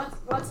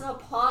 what's a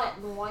pot,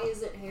 and why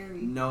is it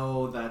Harry?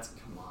 No, that's...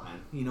 Come on.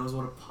 He knows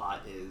what a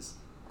pot is.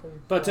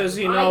 But does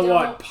he I know don't.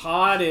 what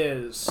pot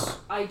is?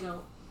 I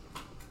don't.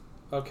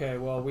 Okay,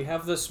 well, we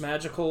have this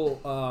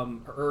magical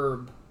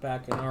herb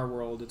back in our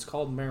world. It's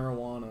called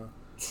marijuana.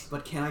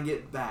 But can I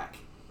get back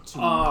to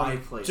my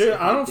place? Dude,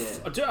 if I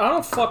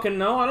don't fucking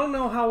know. I don't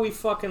know how we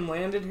fucking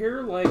landed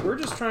here. Like, we're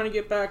just trying to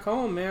get back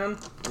home, man.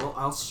 Well,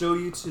 I'll show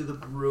you to the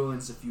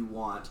ruins if you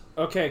want.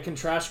 Okay, can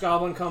Trash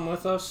Goblin come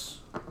with us?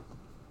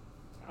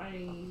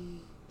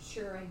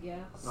 Sure, I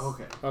guess.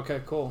 Okay.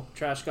 Okay, cool.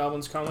 Trash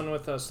Goblin's coming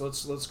with us.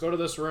 Let's go to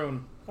this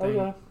ruin thing.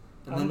 Okay.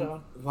 And I'm then,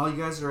 down. while you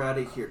guys are at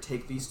it, here,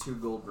 take these 2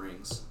 gold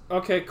rings.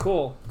 Okay,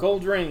 cool.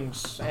 Gold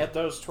rings. Add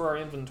those to our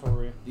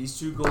inventory. These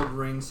 2 gold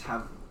rings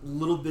have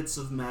little bits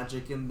of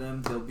magic in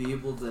them. They'll be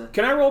able to...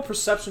 Can I roll a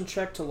perception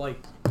check to,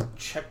 like,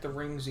 check the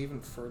rings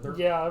even further?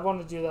 Yeah, I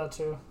want to do that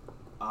too.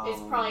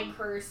 It's probably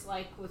cursed,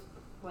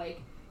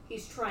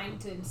 he's trying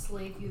to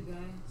enslave you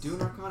guys. Do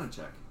an Arcana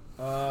check.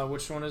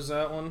 Which one is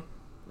that one?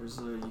 There's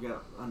you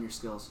got on your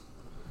skills.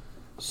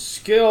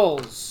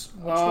 Skills.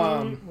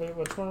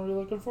 Which one are we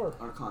looking for?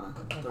 Arcana.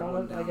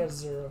 I got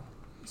 0.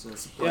 So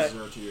it's plus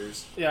 0 to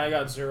yours. Yeah, I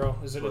got 0.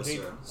 Is it Plus a D?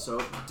 0. So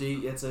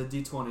it's a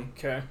D20.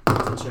 Okay.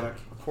 It's a check.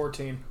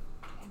 14.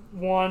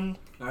 1.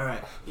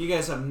 Alright. You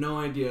guys have no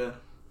idea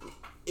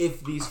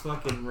if these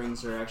fucking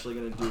rings are actually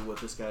going to do what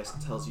this guy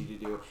tells you to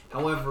do.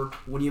 However,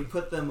 when you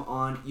put them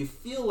on, you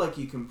feel like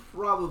you can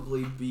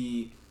probably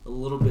be a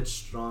little bit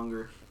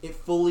stronger. It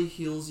fully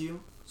heals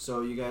you,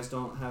 so you guys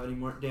don't have any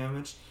more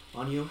damage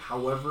on you.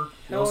 However,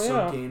 you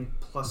also gain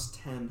plus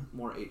 10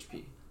 more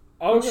HP.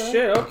 Oh, Okay.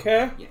 shit,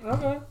 okay. Yeah.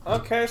 Okay.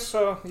 Okay,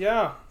 so,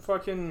 yeah,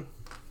 fucking...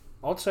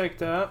 I'll take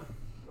that.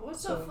 What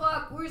the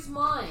fuck? Where's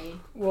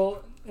mine?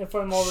 Well, if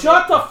I'm already...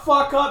 Shut the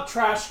fuck up,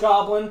 Trash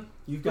Goblin!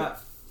 You've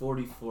got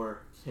 44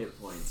 hit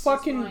points.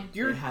 Fucking... Mine.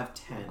 You have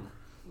 10.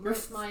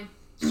 Where's mine?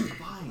 It's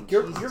fine.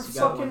 You're Jesus,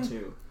 you got fucking- one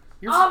too.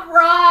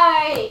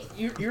 Alright!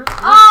 You're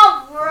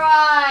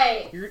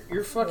Alright! you're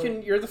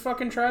the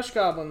fucking Trash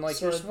Goblin. Like,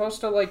 So- you're supposed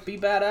to, like, be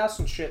badass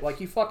and shit. Like,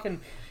 you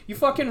fucking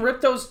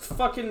rip those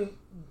fucking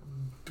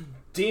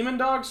demon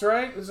dogs,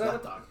 right? Is that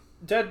Death dog.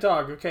 Dead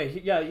dog?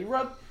 Okay, yeah, you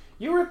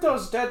rip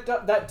those that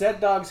dead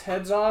dog's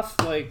heads off.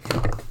 Like,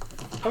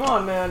 come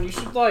on, man. You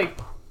should, like,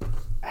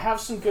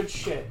 have some good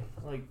shit.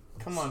 Like,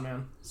 come on,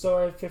 man. So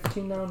I have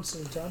 15 now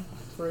instead of 10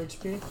 for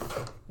HP?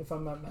 If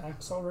I'm at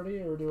max already,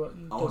 or do it...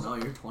 Oh no,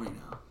 you're 20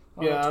 now.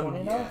 I'm Yeah, at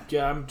 20 now?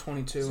 Yeah, I'm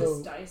 22. So-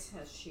 This dice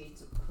has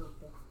shades of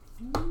purple.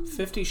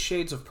 50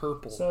 Shades of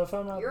Purple. So if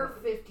I'm at... You're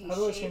 50 How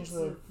do I shades change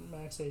the of...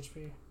 max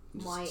HP?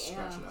 Just My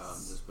scratch it out ass.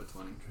 and just put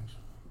 20.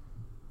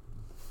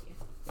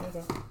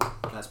 Okay.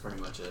 That's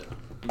pretty much it.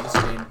 You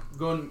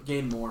just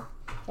gain more.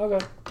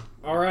 Okay.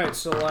 Alright,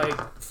 so,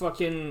 like,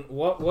 fucking...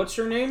 What's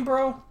your name,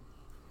 bro?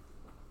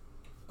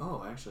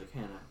 Oh, actually,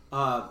 can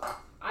I?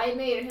 I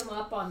made him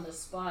up on the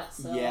spot,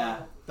 so...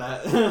 Yeah,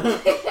 that...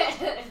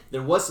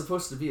 There was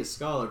supposed to be a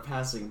scholar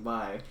passing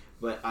by,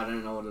 but I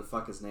don't know what the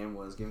fuck his name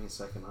was. Give me a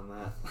second on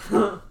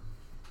that.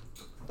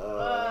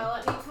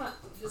 let me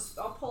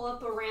I'll pull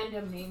up a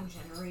random name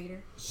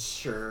generator.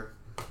 Sure.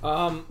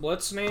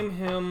 Let's name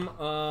him,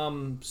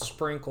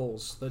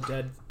 Sprinkles, the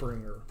Dead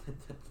Bringer.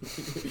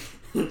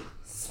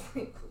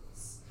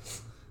 Sprinkles.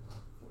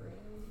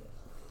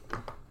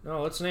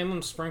 No, let's name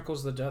him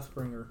Sprinkles, the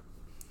Deathbringer.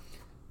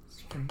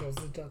 Sprinkles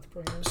the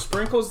Deathbringer.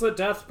 Sprinkles, the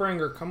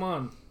Deathbringer, come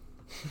on.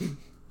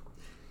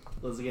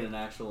 Let's get an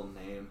actual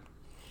name.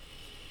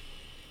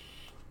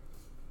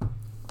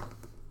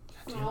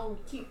 I'll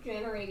keep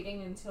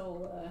generating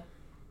until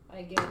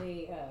I get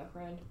a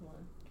random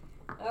one.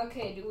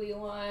 Okay, do we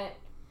want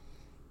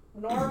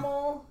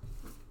normal,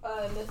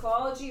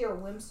 mythology, or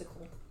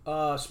whimsical?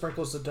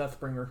 Sprinkles, the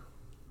Deathbringer.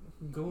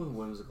 Go with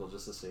whimsical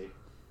just to see.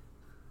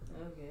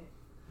 Okay.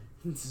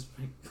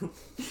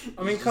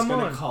 I mean, come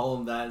on. Call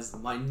him that.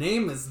 My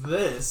name is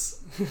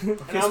this.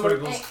 Okay,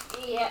 Sprinkles.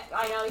 Yeah,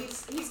 I know.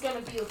 He's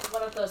gonna be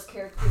one of those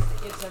characters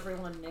that gives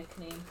everyone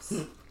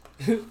nicknames.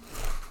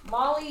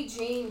 Molly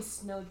Jane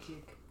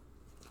Snowjig.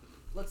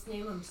 Let's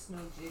name him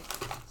Snowjig.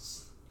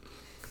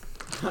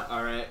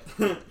 Alright.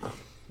 Yeah,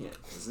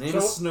 his name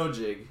is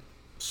Snowjig.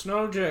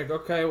 Snowjig.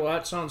 Okay, well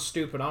that sounds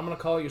stupid. I'm gonna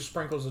call you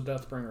Sprinkles the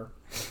Deathbringer.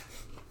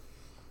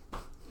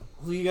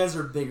 Well, you guys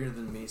are bigger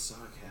than me, so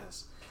I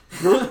guess.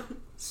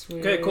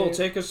 Sweet. Okay, cool.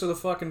 Take us to the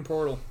fucking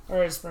portal.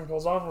 Alright,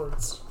 Sprinkles,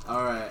 onwards.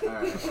 Alright.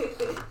 God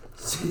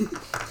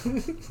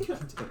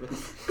damn it.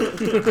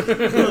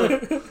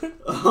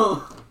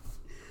 Oh.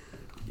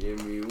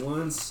 Give me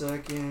 1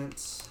 second.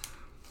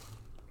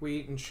 We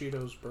eating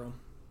Cheetos, bro.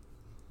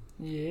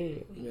 Yeah.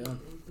 Yeah.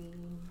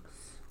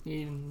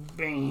 Eating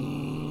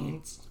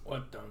beans.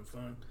 What dumb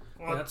thing?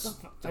 What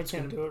I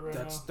can't do it right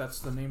now. That's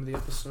the name of the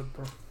episode,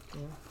 bro.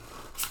 Yeah.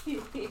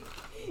 Georgina.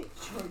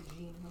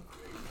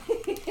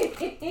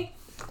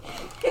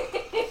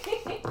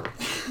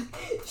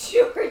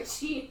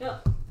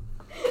 Georgina.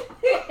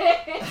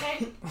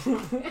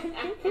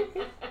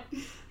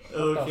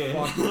 Okay.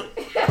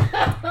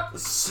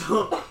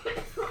 So.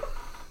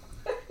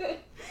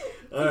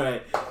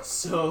 Alright.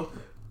 So,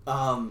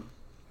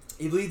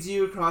 it leads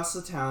you across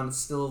the town. It's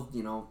still,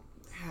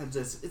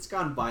 it's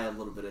gone by a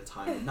little bit of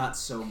time. Not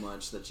so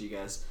much that you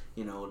guys,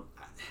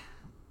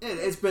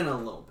 it's been a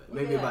little bit.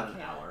 Maybe about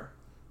an hour.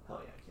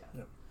 Hell yeah, cat.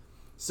 Yep.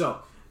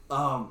 So,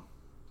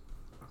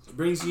 it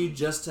brings you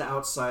just to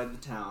outside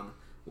the town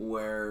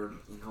where,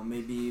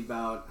 maybe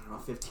about,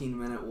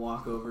 15-minute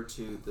walk over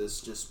to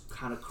this just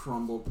kind of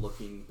crumbled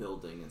looking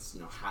building. It's,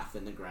 half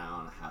in the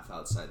ground, half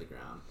outside the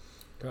ground.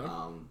 Okay.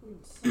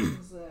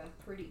 Sounds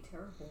pretty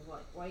terrible.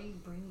 Why are you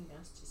bringing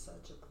us to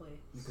such a place?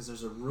 Because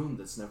there's a room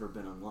that's never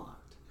been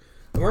unlocked.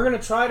 And we're gonna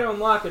try to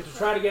unlock it to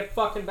try to get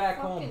fucking back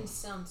home. Fucking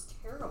sounds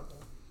terrible.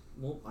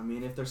 Well, I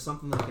mean, if there's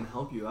something that can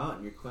help you out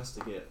in your quest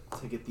to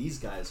get these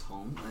guys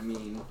home, I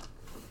mean,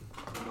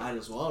 might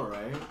as well,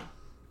 right?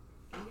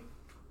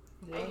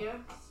 I guess.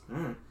 All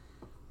right.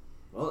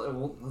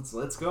 Well,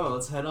 let's go.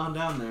 Let's head on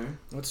down there.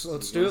 Let's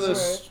do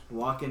this.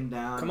 Walking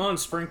down. Come on,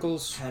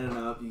 Sprinkles. Heading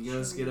up. You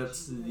guys get up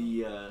to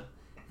the.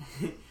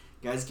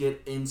 Guys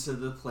get into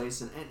the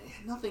place and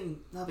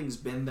nothing's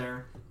been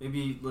there.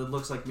 Maybe it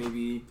looks like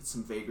maybe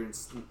some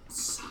vagrants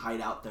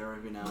hide out there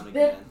every now and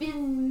again.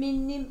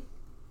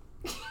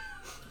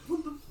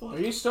 What the fuck? Are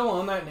you still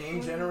on that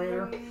name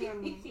generator?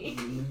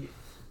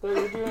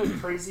 You're doing a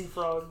crazy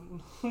frog.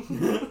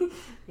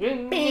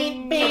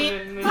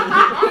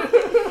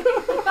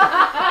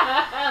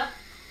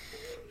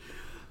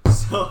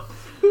 So,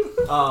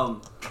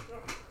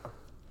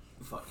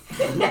 fuck.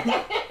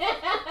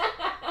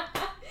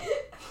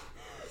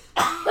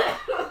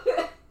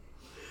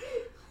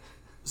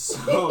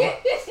 So,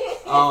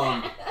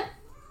 I'm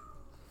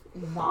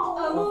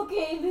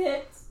okay,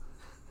 Bits.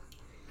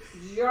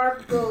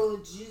 Jarko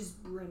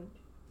Jizbrand.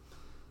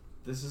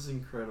 This is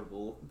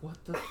incredible.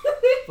 What the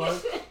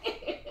fuck?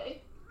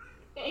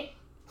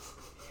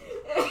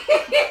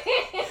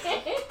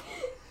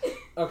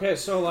 Okay,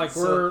 so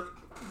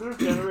they're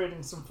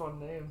generating some fun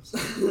names.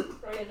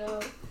 I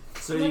know.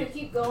 So I'm gonna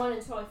keep going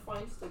until I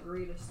find the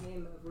greatest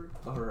name ever.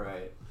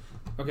 Alright.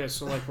 Okay,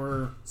 so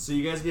we're... So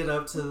you guys get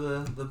up to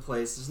the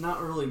place. There's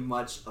not really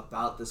much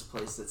about this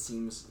place that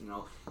seems,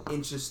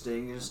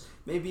 interesting. There's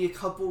maybe a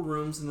couple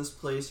rooms in this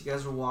place you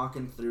guys are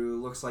walking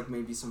through. Looks like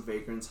maybe some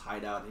vagrants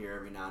hide out here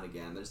every now and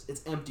again.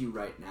 It's empty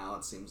right now.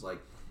 It seems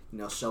like,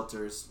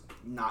 shelter's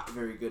not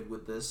very good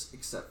with this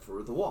except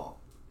for the wall.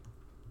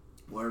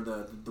 Where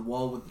the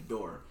wall with the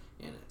door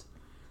in it.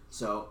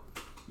 So,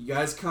 you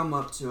guys come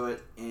up to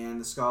it, and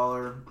the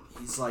scholar,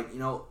 he's like,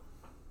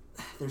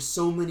 there's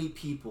so many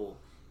people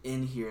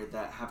in here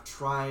that have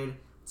tried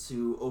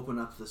to open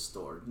up this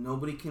door.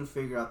 Nobody can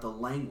figure out the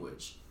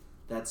language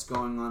that's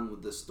going on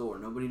with this door.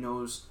 Nobody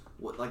knows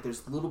what,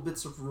 there's little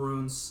bits of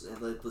runes.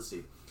 Let's see.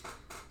 You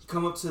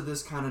come up to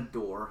this kind of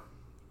door,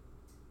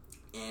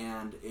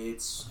 and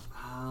it's,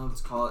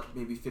 let's call it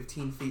maybe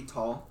 15 feet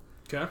tall.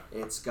 Okay.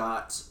 It's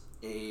got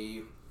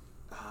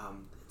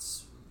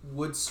it's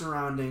wood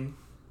surrounding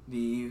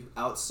the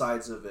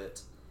outsides of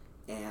it,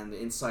 and the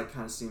inside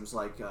kind of seems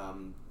like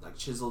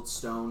chiseled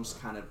stones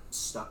kind of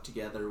stuck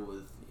together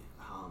with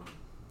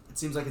it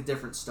seems like a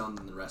different stone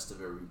than the rest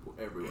of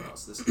everywhere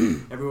else. This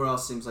everywhere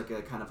else seems like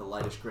a kind of a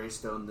lightish gray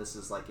stone. This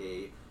is like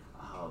a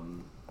I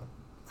don't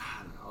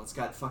know, it's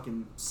got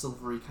fucking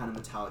silvery kind of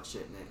metallic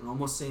shit in it. It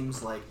almost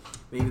seems like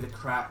maybe the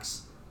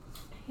cracks.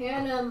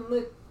 Hannah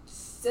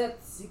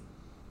Mutsetsi.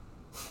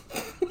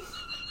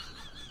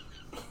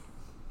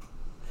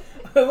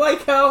 I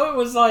like how it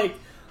was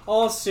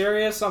all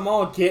serious. I'm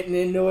all getting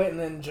into it, and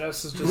then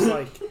Jess is just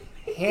like,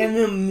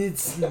 Hannah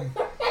Mitsu.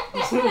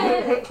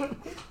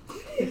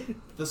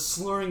 The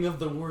slurring of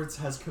the words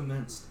has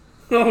commenced.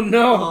 Oh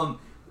no.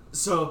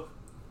 So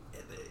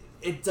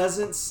it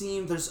doesn't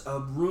seem there's a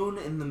rune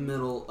in the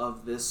middle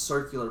of this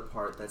circular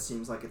part that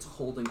seems like it's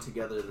holding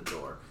together the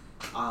door.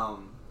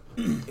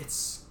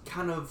 It's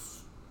kind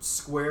of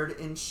squared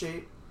in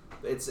shape.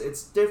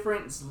 It's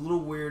different. It's a little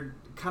weird.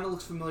 It kind of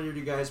looks familiar to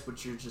you guys,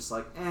 but you're just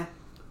like,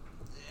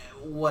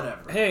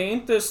 whatever. Hey,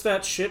 ain't this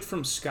that shit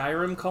from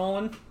Skyrim,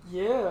 Colin?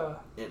 Yeah.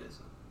 It is.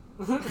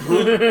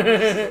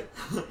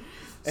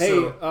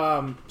 Hey,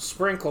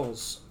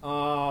 Sprinkles.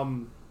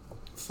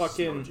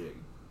 Fucking.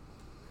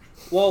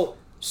 Well,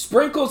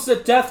 Sprinkles the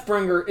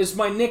Deathbringer is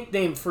my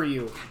nickname for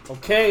you,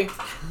 okay?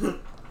 He's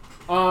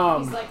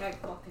like, I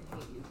fucking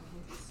hate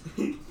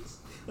you guys.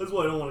 That's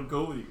why I don't want to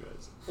go with you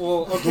guys.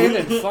 Well, okay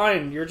then,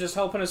 fine. You're just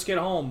helping us get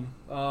home.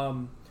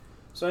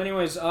 So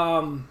anyways,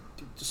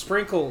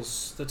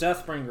 Sprinkles the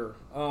Deathbringer.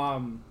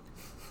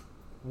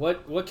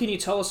 What can you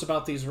tell us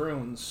about these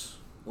runes?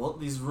 Well,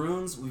 these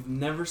runes, we've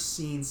never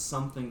seen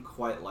something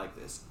quite like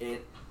this.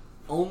 It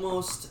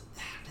almost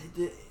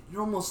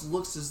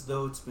looks as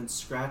though it's been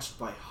scratched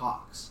by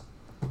hawks.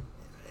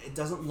 It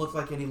doesn't look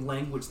like any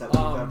language that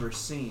we've ever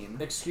seen.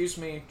 Excuse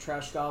me,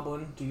 Trash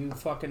Goblin. Do you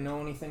fucking know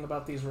anything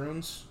about these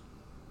runes?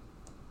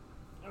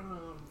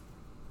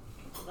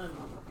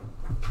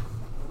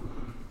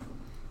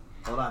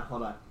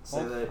 Hold on.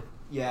 Say that,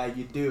 yeah,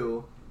 you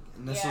do.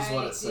 And this is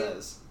what it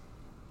says.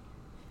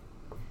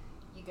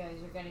 You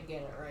guys are gonna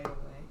get it right away.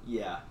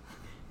 Yeah.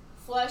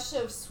 Flesh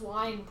of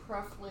swine,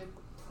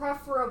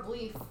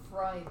 preferably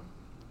fried.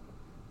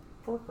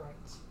 Pork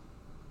rinds.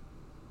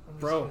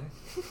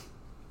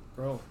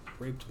 Bro,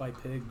 raped by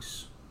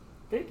pigs.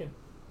 Bacon.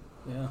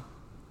 Yeah.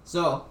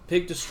 So,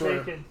 Pig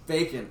destroyer.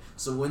 Bacon.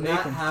 So when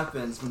that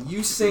happens, when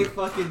you say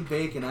fucking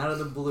bacon out of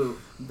the blue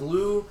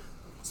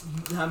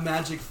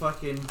magic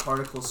fucking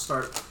particles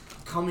start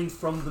coming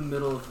from the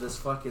middle of this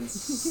fucking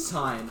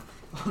sign.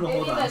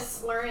 Maybe the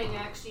slurring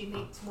actually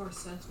makes more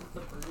sense with the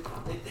bird.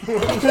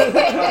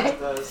 It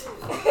does.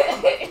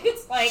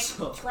 It's like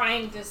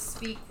trying to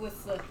speak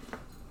with the...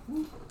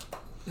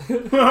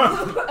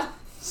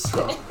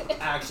 So, I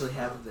actually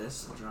have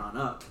this drawn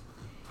up.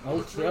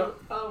 Oh, yep.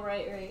 Oh,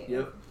 right.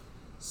 Yep.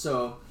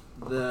 So,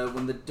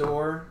 when the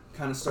door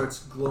kind of starts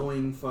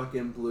glowing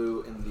fucking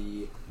blue and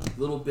the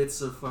little bits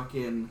of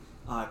fucking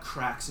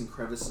cracks and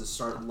crevices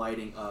start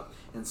lighting up,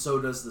 and so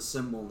does the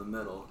symbol in the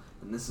middle.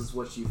 And this is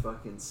what you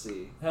fucking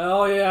see.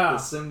 Hell yeah. The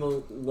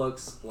symbol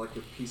looks like a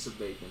piece of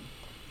bacon.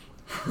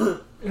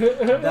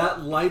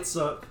 That lights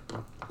up.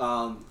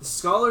 The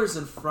scholar's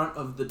in front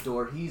of the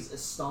door. He's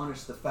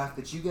astonished the fact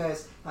that you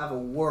guys have a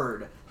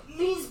word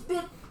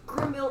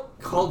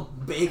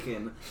called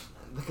bacon,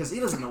 because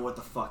he doesn't know what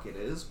the fuck it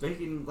is.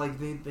 Bacon, like,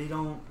 they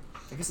don't...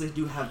 I guess they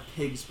do have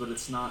pigs, but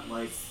it's not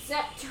like...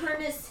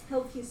 Saturnus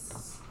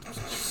Helcus.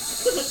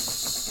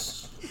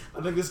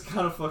 I think it's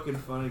kind of fucking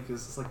funny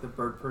because it's like the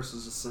bird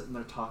person's just sitting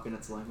there talking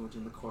its language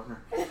in the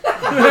corner.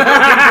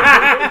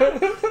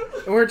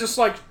 And we're just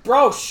like,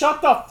 bro,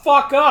 shut the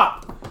fuck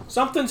up!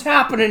 Something's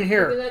happening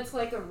here. Maybe that's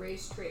like a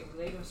race trait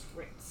where they just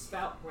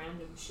spout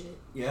random shit.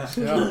 Yeah.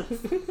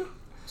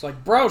 It's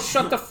like, bro,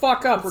 shut the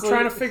fuck up. We're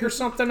trying to figure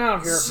something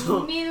out here.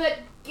 So,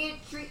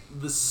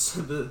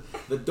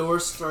 The door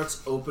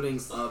starts opening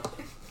up.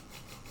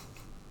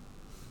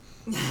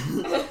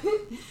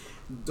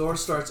 Door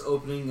starts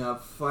opening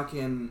up.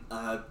 Fucking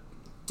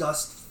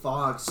dust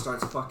fog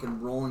starts fucking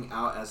rolling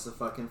out as the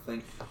fucking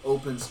thing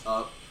opens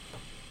up,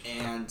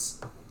 and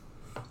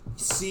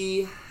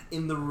see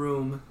in the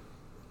room.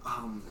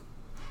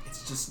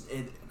 It's just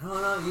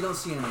no, you don't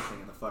see anything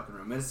in the fucking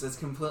room. It's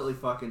completely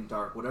fucking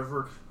dark.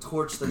 Whatever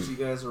torch that you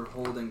guys are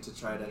holding to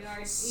try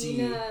to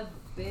see.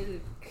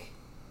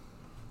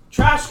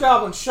 Trash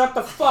Goblin, shut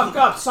the fuck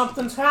up.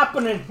 Something's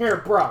happening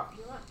here, bro.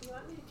 You want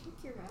me to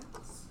kick your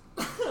ass?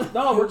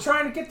 No, we're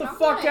trying to get the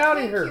fuck out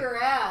of here. Kick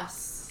your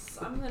ass.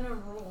 I'm gonna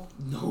roll.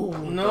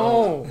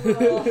 No.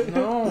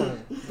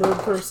 Bird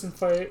person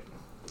fight.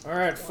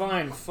 Alright,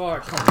 fine,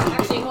 fuck.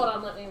 Actually, hold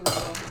on, let me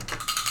roll.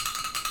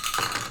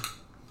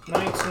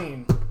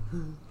 19.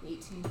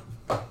 18.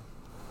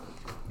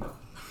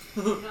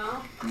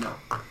 No? No.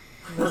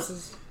 This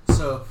is...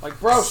 So, like,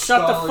 bro,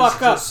 shut the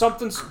fuck up.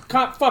 Something's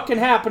fucking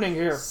happening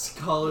here.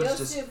 Scholar's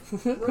just...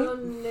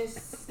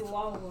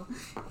 Bronislaw.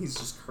 He's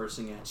just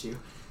cursing at you.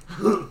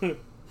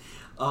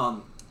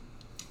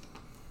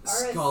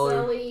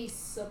 Scholar...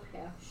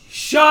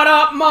 Shut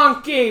up,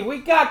 monkey! We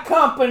got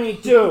company,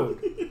 dude!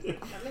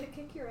 I'm gonna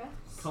kick your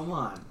ass. Come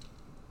on.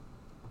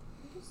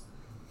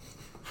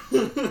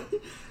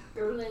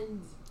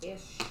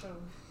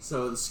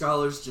 So the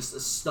scholar's just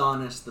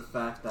astonished the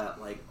fact that,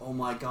 like, oh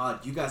my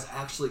god, you guys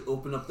actually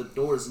opened up the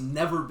doors,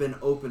 never been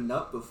opened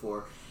up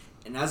before.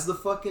 And as the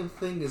fucking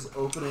thing is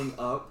opening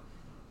up,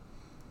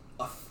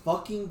 a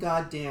fucking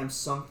goddamn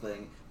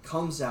something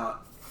comes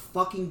out,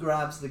 fucking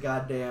grabs the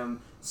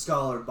goddamn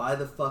scholar by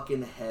the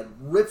fucking head,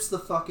 rips the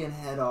fucking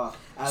head off.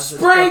 As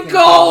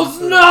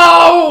Sprinkles,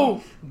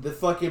 no! The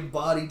fucking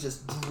body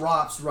just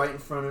drops right in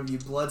front of you,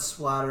 blood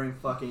splattering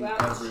fucking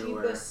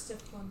everywhere.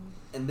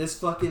 And this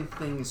fucking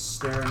thing is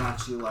staring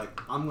at you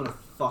like, I'm gonna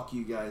fuck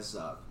you guys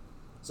up.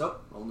 So,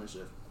 roll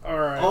initiative.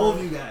 Alright. All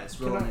of you guys,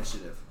 roll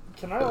initiative.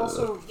 Can I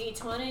also...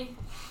 D20?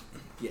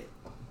 Yeah.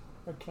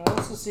 Can I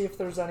also see if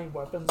there's any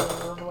weapons in the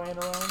room laying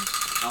around?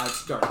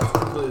 It's dark. It's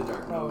completely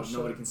dark. Oh, shit.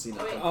 Nobody can see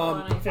nothing. Wait, hold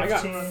on, I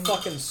got 15.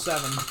 fucking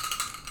 7.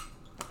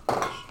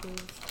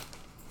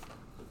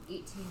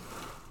 18.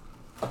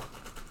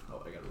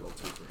 Oh, I gotta roll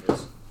 2 for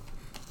his.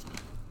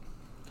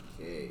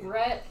 Okay.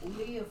 Brett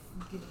Leaf.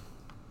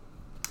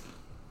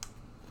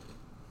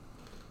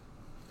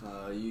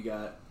 You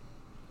got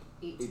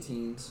 18.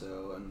 18,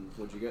 so, and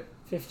what'd you get?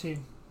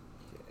 15.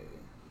 Okay.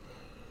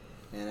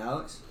 And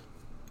Alex?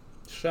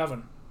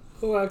 7.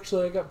 Oh,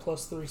 actually, I got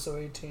 +3, so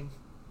 18.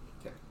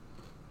 Okay.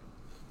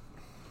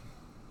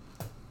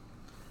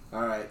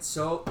 Alright,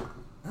 so,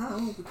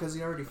 oh, because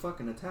he already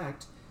fucking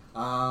attacked.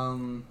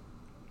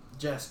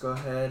 Jess, go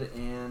ahead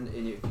and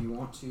if you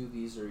want to,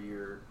 these are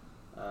your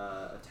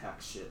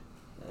attack shit.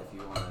 If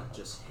you want to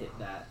just hit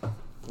that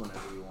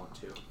whenever you want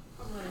to.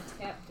 I'm gonna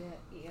tap that,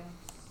 yeah.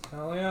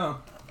 Hell yeah.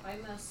 I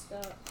messed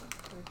up.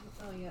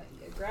 Oh, yeah,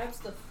 it grabs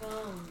the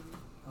phone.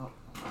 Oh.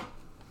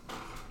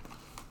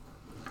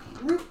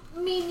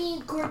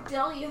 Mimi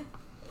Cordelia.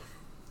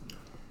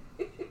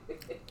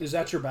 Is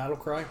that your battle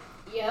cry?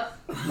 Yep.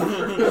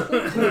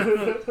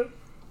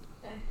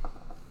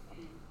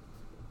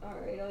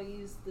 Alright, I'll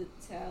use the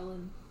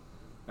talon.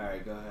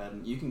 Alright, go ahead.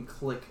 And you can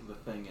click the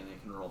thing and it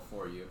can roll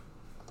for you.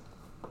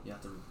 You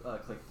have to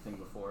click the thing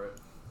before it.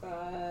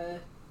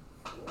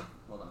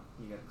 Hold on.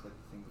 You gotta click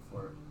the thing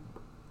before it.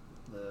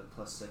 The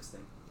 +6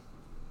 thing.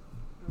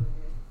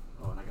 Okay.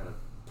 Oh, and I gotta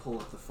pull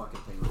up the fucking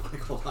thing real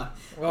quick. Hold on.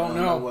 Oh, I don't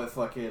no. know what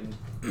fucking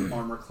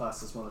armor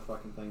class this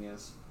motherfucking thing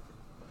is.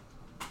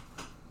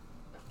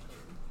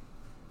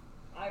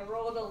 I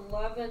rolled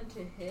 11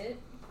 to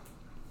hit.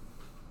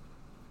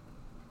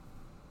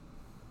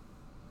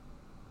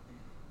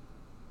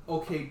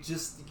 Okay,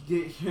 just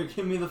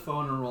give me the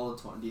phone and roll a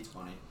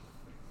d20.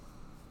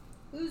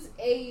 Who's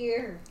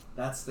Ayer?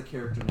 That's the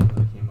character name that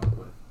I came up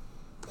with.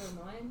 Oh,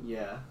 mine?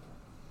 Yeah.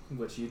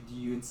 But you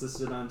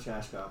insisted on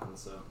Trash Goblin,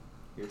 so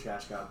you're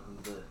Trash Goblin,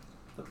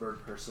 the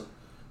bird person.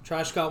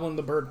 Trash Goblin,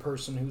 the bird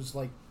person who's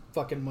like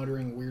fucking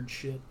muttering weird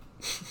shit.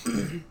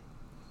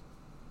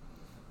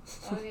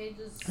 Okay,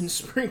 just... And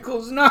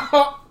Sprinkles, no!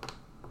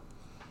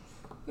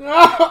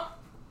 No!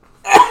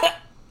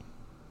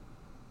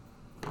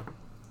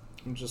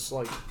 I'm just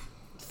like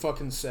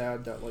fucking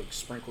sad that like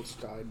Sprinkles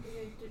died.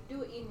 Okay, do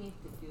what you need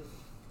to do.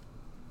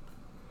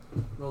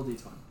 Roll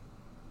d20.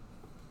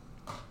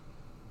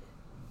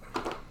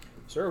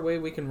 Is there a way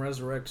we can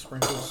resurrect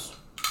Sprinkles?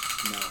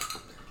 No.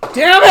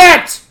 Damn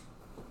it!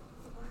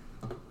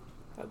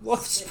 I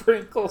love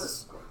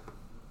Sprinkles.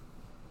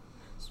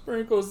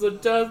 Sprinkles the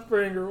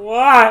Deathbringer.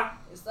 What?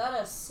 Is that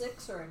a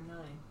 6 or a 9?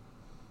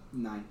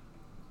 9.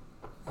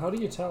 How do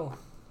you tell?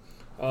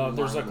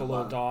 There's like Line a on the little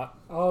bottom. dot.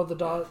 Oh, the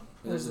dot.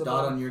 There's is a the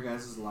dot bottom. on your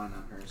guys' line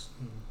on hers.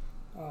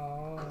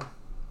 Oh.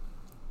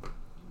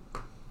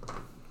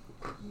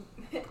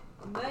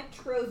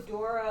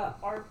 Nitrodora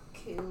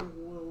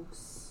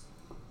Archelos.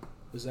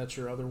 Is that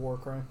your other war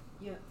cry?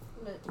 Yeah,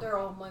 they're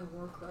all my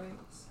war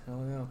cries.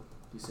 Hell yeah.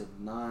 You said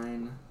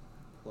 9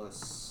 plus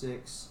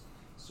 6,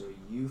 so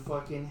you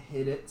fucking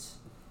hit it,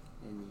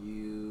 and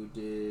you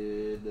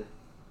did...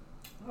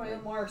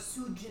 Hyamar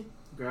Sujin.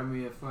 Grab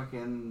me a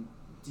fucking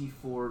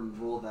d4 and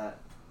roll that.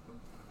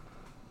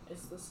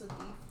 Is this a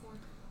D4?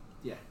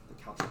 Yeah, the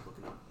couch is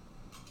looking up.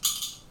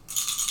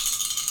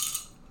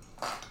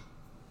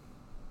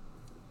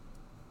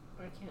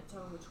 I can't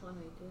tell which one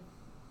I did.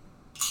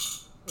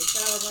 Wait,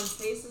 that one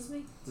faces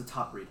me? It's a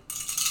top read.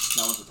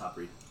 That one's a top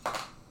read.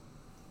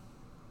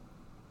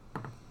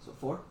 So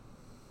 4?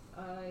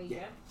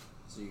 Yeah.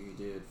 So you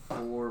did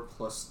 4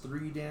 plus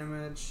 3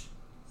 damage.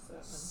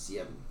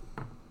 7.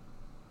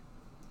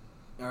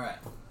 Alright.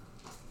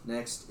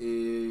 Next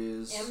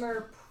is...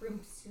 Emmer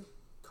Primsu.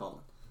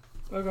 Colin.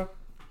 Okay.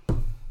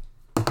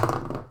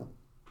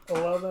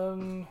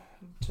 11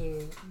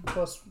 to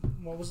plus,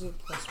 what was it?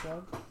 Plus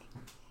what?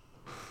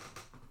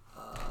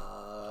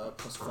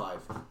 Plus 5.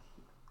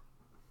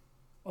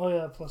 Oh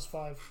yeah, plus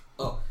 5.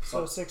 Oh.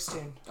 So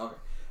 16. Okay.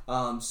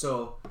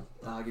 So,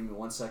 give me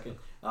 1 second.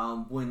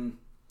 When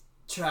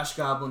Trash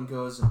Goblin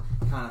goes and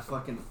kind of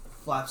fucking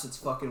flaps its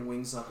fucking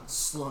wings up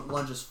and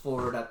lunges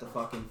forward at the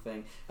fucking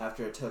thing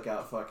after it took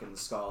out fucking the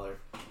Scholar.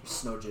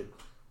 Snowjib.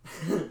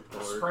 Or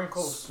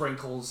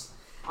Sprinkles.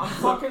 I'm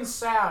fucking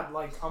sad.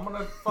 Like, I'm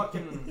gonna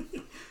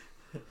fucking...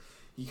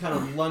 You kind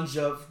of lunge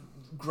up,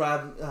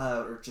 grab,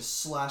 or just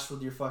slash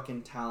with your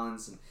fucking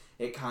talons, and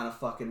it kind of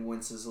fucking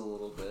winces a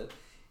little bit.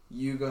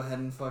 You go ahead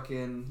and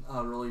fucking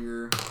roll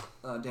your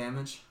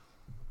damage.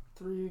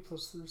 3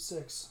 plus 3,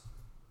 6.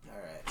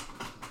 Alright.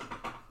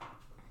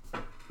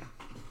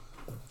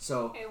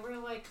 So... And we're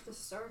like the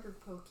starter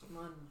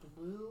Pokemon,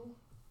 blue,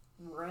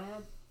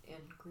 red,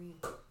 and green.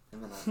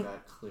 And then I've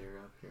got clear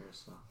up here,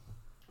 so...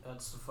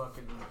 That's the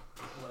fucking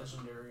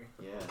legendary.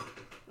 Yeah.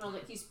 No,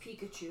 like he's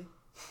Pikachu.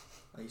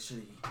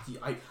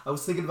 I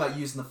was thinking about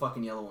using the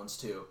fucking yellow ones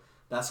too.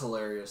 That's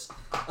hilarious.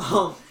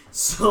 I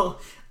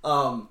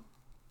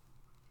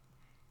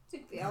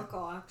think the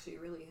alcohol actually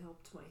really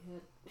helped my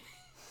head.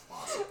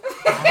 Awesome.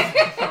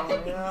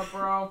 Oh yeah,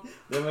 bro.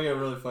 Then we got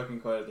really fucking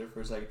quiet there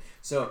for a second.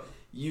 So,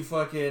 you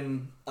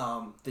fucking,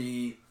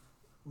 the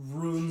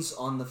runes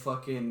on the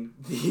fucking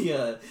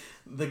the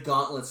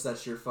gauntlets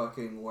that you're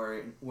fucking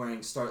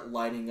wearing start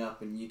lighting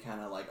up, and you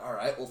kind of like, all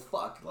right, well,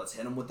 fuck, let's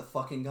hit him with the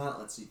fucking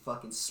gauntlets. So you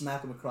fucking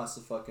smack him across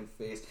the fucking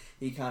face.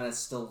 He kind of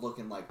still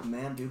looking like,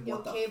 man, dude,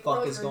 what the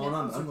fuck is going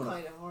on? I'm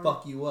gonna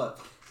fuck you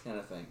up, kind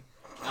of thing.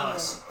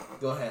 Alex,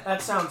 go ahead.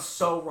 That sounds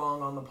so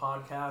wrong on the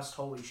podcast.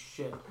 Holy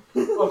shit.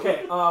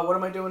 Okay, what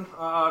am I doing?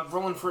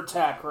 Rolling for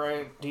attack,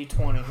 right?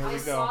 D20. Here we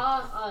go.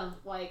 I saw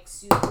like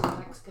super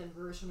Mexican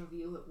version of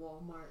you at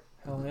Walmart.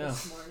 Hell yeah.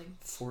 This morning.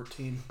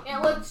 14.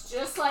 It looks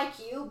just like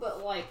you,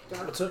 but like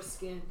darker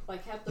skin.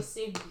 Like have the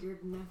same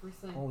beard and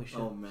everything. Holy shit.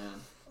 Oh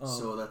man.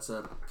 So that's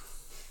a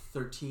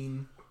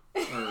 13.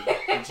 Or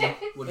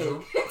what'd you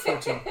roll?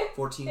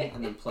 14,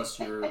 and then plus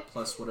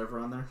whatever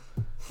on there.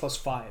 Plus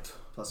 5.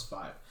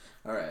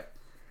 All right.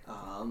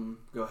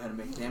 Go ahead and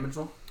make a damage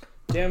roll.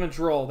 Damage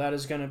roll. That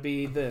is going to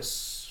be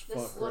this.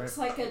 This looks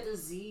like a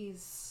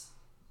disease.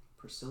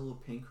 Priscilla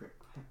pancreas.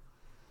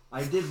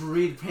 I did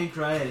read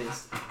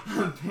pancreatitis.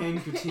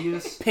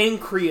 Pancreatitis.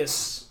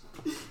 Pancreas.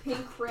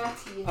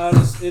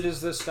 Pancreatitis. It is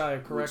this die,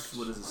 correct?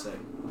 What does it say?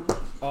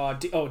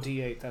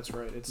 D8. That's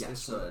right. It's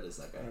this so one. it is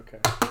that guy. Okay.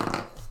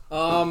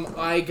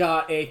 I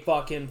got a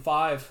fucking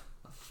 5.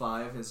 A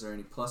 5. Is there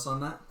any plus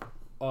on that?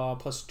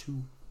 Plus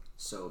 2.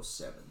 So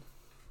 7.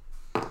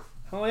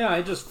 Oh yeah,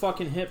 I just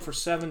fucking hit for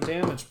 7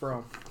 damage,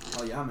 bro.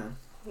 Oh yeah, man.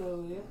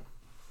 Oh yeah.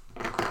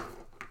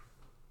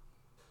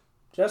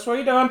 Jess, what are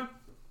you doing?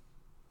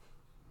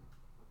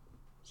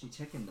 She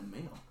checking the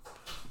mail.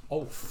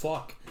 Oh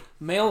fuck,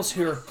 mail's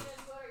here.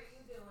 What are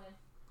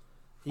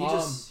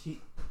you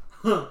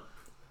doing?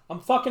 I'm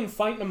fucking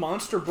fighting a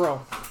monster,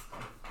 bro.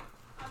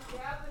 I'm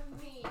grabbing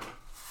me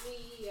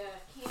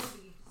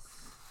candies.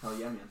 Hell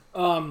yeah, man.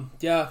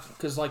 Yeah,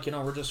 because like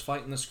we're just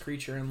fighting this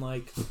creature, and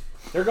like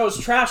there goes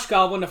Trash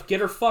Goblin to get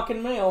her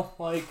fucking mail.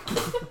 Like.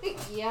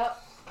 Yep.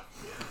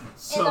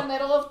 In the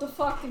middle of the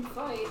fucking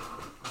fight.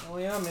 Oh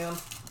yeah, man.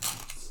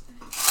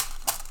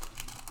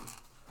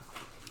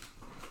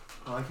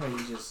 I like how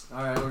you just...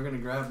 Alright, we're gonna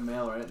grab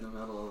mail right in the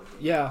middle of the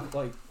game. Yeah,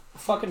 like,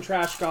 fucking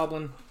Trash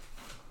Goblin.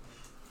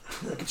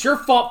 Like, it's your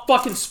fault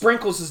fucking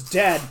Sprinkles is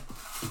dead.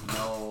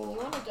 No.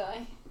 You wanna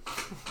die?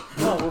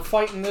 No, we're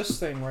fighting this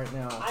thing right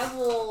now. I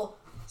will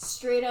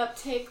straight up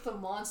take the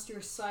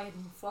monster side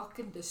and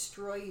fucking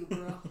destroy you,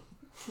 bro.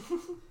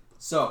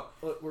 So...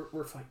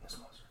 We're fighting this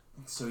monster.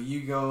 So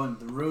you go, and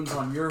the runes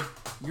on your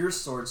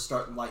sword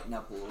start lighting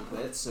up a little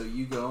bit, so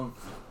you go and...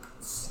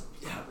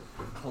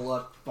 pull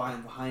up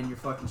behind your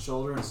fucking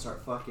shoulder and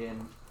start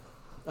fucking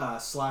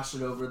slash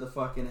it over the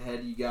fucking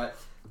head. You got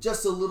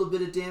just a little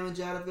bit of damage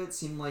out of it.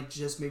 Seemed like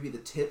just maybe the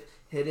tip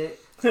hit it.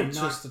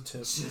 Just the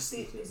tip.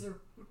 These are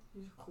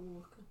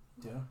cool looking.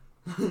 Yeah.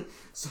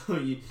 So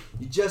you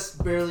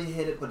just barely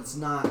hit it, but it's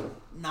not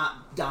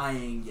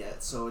dying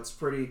yet. So it's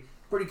pretty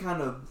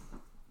kind of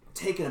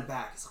taken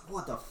aback. It's like,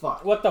 what the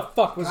fuck? What the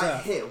fuck was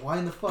that? Hit. Why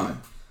in the fuck?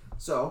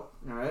 So,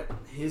 all right,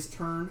 his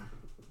turn.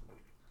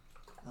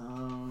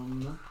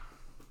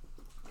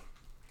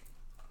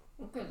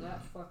 Look at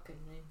that fucking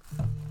name.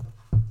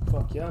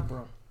 Fuck yeah,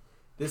 bro.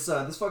 This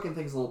fucking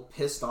thing's a little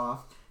pissed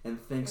off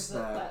and thinks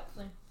that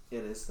thing?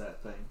 it is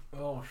that thing.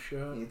 Oh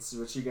shit. It's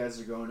what you guys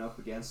are going up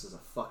against is a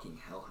fucking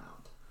hellhound.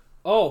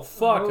 Oh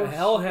fuck, a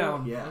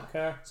hellhound. Yeah.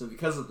 Okay. So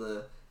because of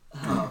the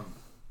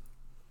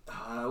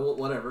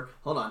whatever.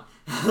 Hold on.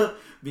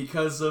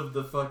 Because of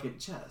the fucking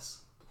chess.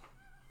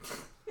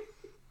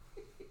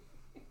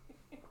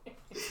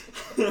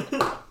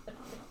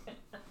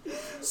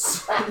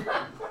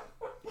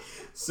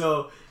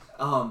 So,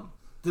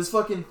 this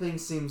fucking thing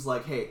seems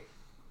like, hey,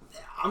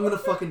 I'm gonna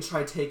fucking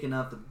try taking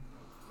out the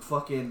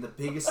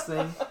biggest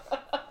thing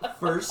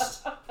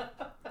first.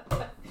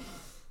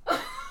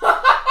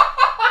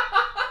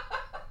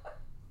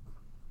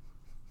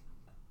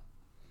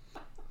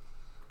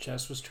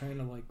 Jess was trying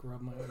to like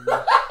rub my ear.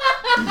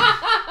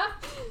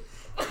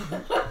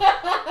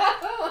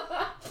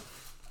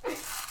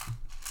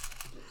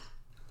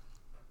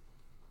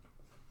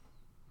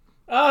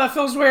 Oh, that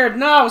feels weird.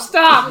 No,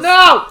 stop.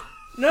 No.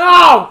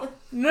 No.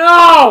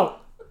 No.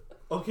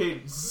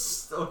 Okay,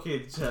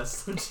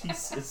 Jess.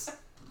 Jesus.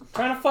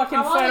 Trying to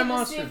fucking fight a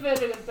monster. I wanted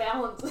to see if it would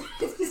balance.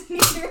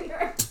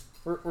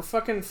 We're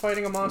fucking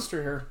fighting a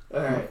monster here.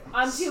 Alright.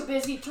 I'm too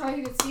busy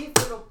trying to see if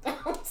it'll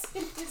bounce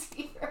in his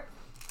ear.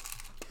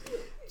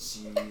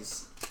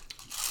 Jeez.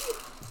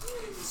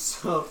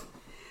 So,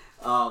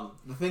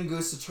 the thing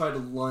goes to try to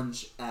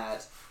lunge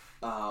at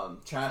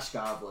Trash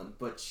Goblin,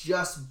 but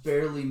just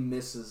barely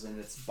misses in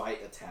its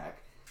bite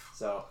attack.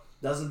 So,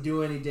 doesn't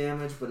do any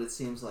damage, but it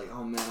seems like,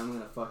 oh man, I'm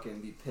gonna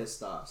fucking be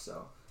pissed off,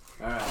 so.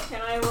 Alright.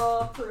 Can I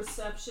roll a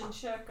perception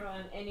check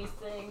on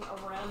anything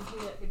around you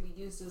that could be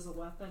used as a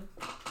weapon?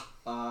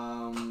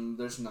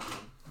 There's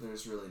nothing.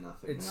 There's really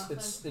nothing.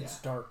 It's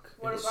dark.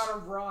 What about a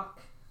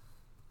rock?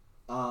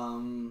 I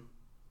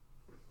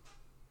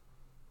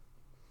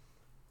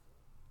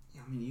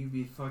mean, you'd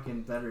be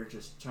fucking better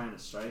just trying to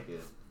strike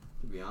it.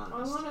 To be honest.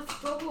 I want to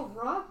throw a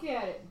rock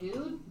at it,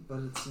 dude.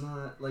 But it's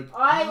not like...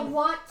 I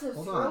want to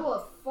Hold throw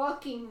a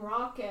fucking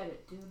rock at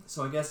it, dude.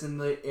 So I guess in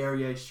the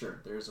area,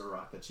 sure, there's a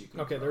rock that you can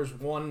Okay, throw. there's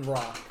one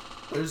rock.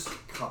 There's a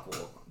couple of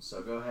them.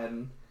 So go ahead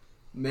and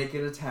make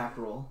an attack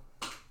roll.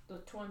 The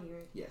 20,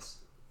 right? Yes.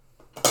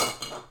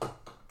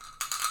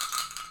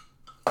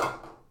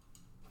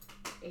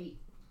 8.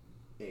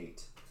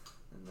 8.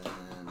 And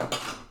then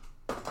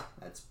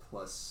that's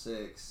plus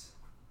 6.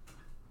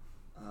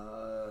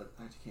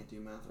 I can't do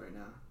math right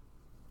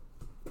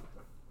now.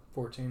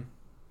 14.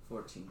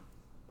 14.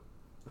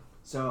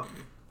 So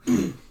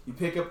you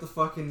pick up the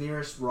fucking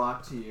nearest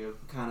rock to you,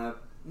 kind of,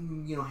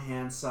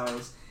 hand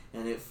size,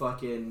 and it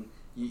fucking...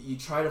 You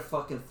try to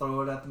fucking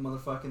throw it at the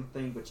motherfucking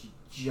thing, but you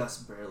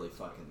just barely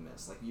fucking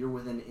miss. Like, you're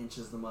within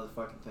inches of the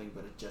motherfucking thing,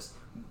 but it just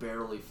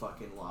barely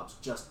fucking lobs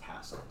just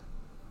past it.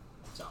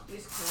 So.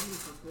 These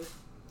candies are good.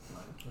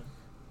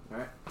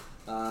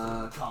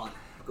 Alright. Colin,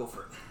 go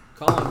for it.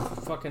 Colin,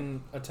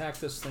 fucking attack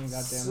this thing,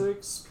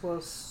 goddammit. 6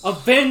 plus...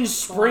 Avenge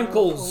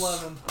Sprinkles!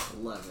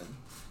 11.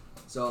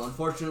 So,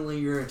 unfortunately,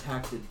 your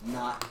attack did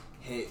not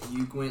hit.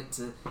 You went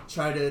to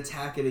try to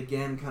attack it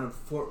again, kind of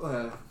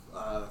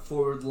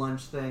forward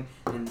lunge thing,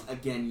 and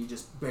again, you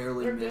just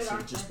barely miss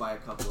it just by a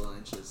couple of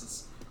inches.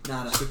 It's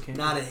not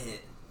a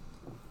hit.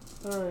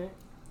 Alright.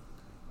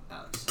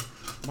 Alex.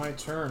 My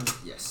turn.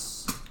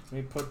 Yes.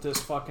 Let me put this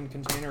fucking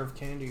container of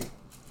candy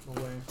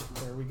away.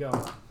 There we go.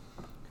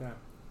 Okay.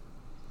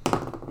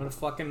 I'm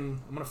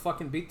gonna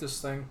fucking beat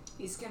this thing.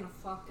 He's gonna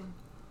fucking...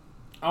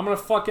 I'm gonna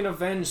fucking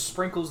avenge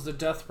Sprinkles the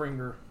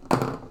Deathbringer.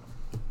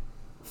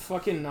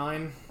 Fucking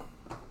 9.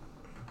 Okay,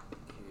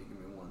 give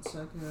me 1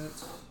 second.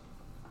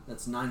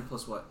 That's 9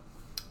 plus what?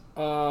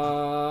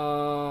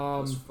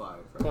 Plus 5,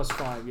 right? Plus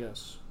 5,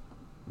 yes.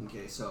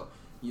 Okay, so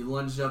you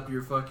lunge up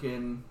your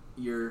fucking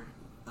your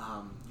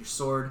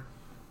sword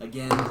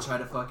again to try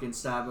to fucking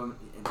stab him,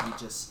 and he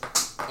just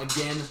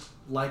again,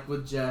 like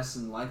with Jess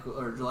and like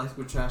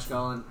with Trash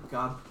Goblin,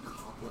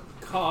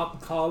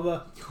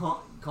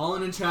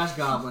 Colin and Trash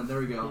Goblin. There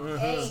we go.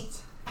 Mm-hmm.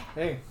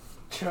 Hey,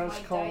 Trash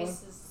My Colin.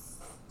 dice is...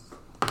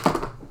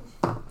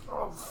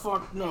 oh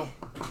fuck no!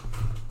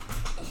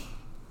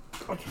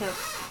 I can't.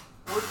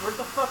 Where'd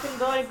the fucking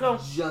die go?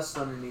 Just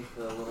underneath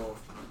the little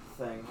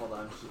thing. Hold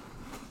on.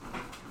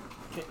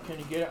 Can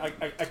you get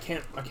it? I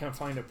can't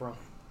find it, bro.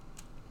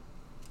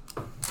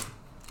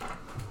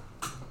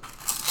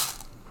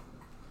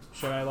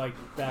 Should I like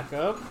back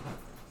up?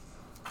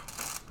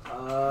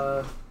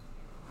 Oh,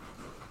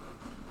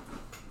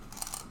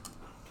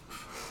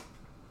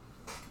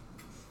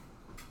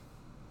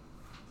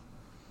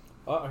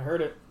 I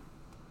heard it.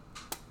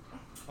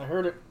 I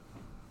heard it.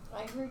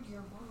 I heard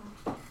your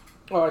mom.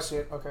 Oh, I see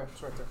it. Okay,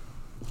 it's right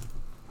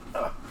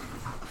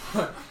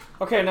there.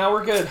 Okay, now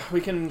we're good. We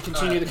can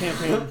continue the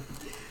campaign.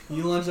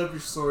 You lunge up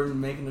your sword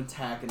and make an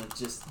attack, and it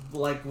just,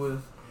 like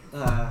with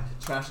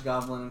Trash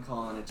Goblin and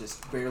Colin, it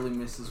just barely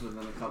misses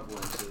within a couple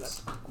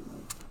inches.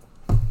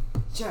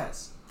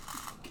 Jess,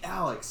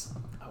 Alex.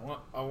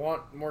 I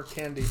want more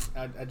candy.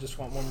 I just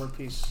want one more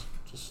piece.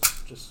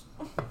 Just.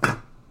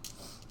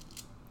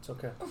 It's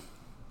okay.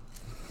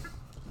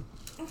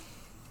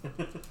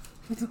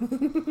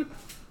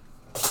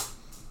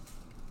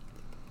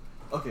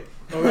 Okay.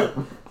 Okay.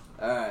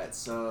 Alright,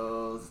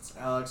 so it's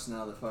Alex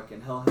now, the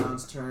fucking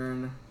Hellhound's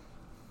turn.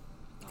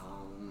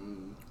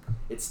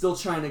 It's still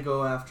trying to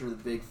go after the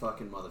big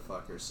fucking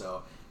motherfucker,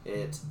 so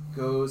it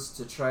goes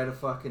to try to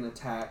fucking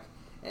attack,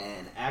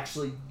 and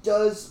actually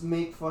does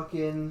make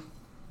fucking,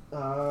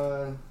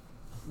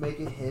 make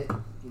a hit.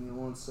 Give me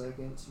 1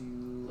 second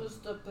to... Who's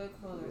the big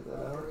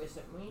motherfucker? Is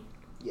it me?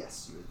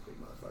 Yes, you're the big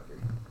motherfucker.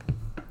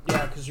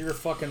 Yeah, because you're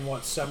fucking,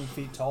 what, 7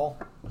 feet tall?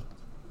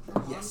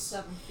 I'm Yes.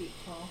 7 feet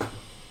tall.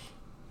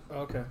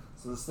 Okay.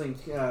 So this thing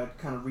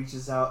kind of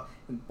reaches out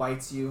and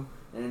bites you,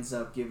 and ends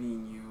up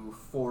giving you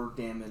 4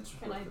 damage.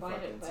 Can with I the bite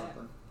fucking it back?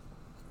 something.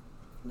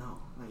 No,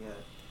 not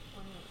yet.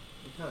 Why not?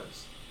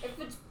 Because. If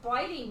it's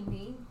biting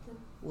me, then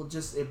Well,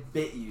 just, it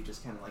bit you,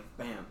 just kind of like,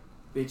 bam.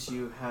 Bit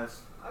you,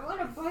 has I want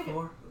to bite it.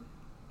 4.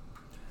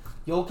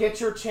 You'll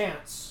get your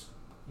chance.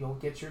 You'll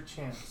get your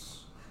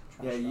chance.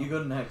 Yeah, you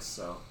go next,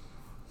 so.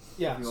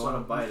 Yeah, if you so wanna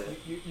bite it.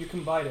 You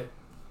can bite it.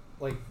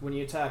 Like, when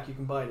you attack, you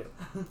can bite it.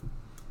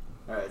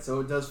 Alright, so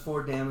it does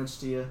 4 damage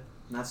to you.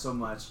 Not so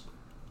much.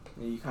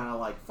 And you kind of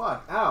like,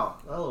 fuck, ow,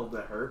 that a little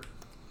bit hurt.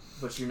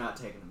 But you're not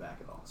taking it back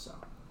at all, so.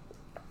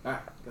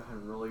 Alright, go ahead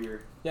and roll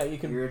your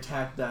your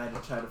attack die to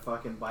try to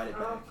fucking bite it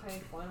back.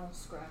 Okay, fine, I'll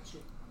scratch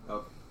it.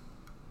 Okay.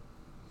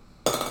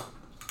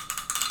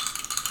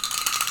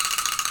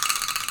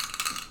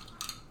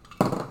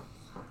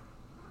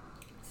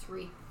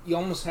 Three. You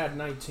almost had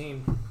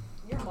 19.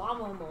 Your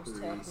mom almost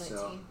had 19.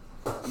 So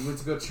you went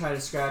to go try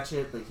to scratch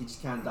it, but he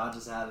just kind of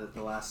dodges out at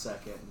the last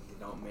second, and you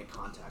don't make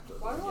contact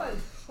with Why it do I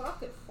again.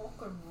 suck at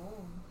fucking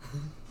wrong?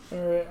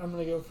 Alright, I'm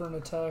gonna go for an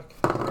attack.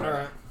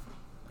 Alright.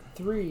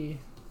 3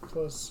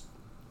 plus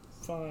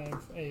 5,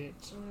 8.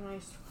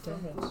 Nice.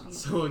 Damn it.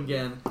 So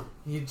again,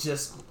 You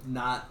just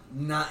not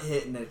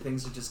hitting it.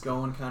 Things are just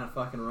going kind of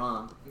fucking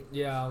wrong.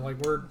 Yeah, like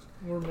we're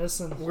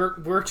missing.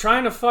 We're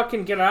trying to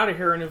fucking get out of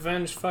here and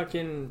avenge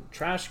fucking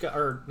Trash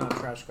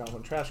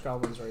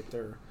Goblin's right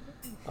there.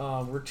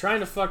 We're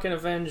trying to fucking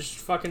avenge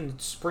fucking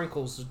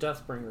Sprinkles, the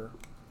Deathbringer.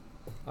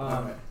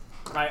 Alright.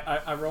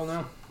 I roll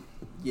now?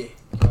 Yeah.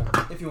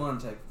 Okay. If you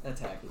want to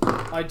attack it.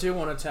 I do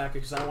want to attack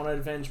it because I want to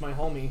avenge my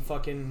homie,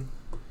 fucking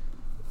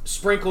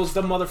Sprinkles,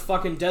 the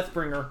motherfucking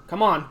Deathbringer.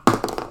 Come on.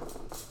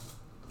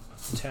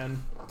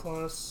 10.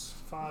 Plus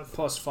 5.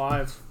 Plus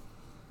 5.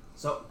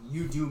 So,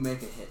 you do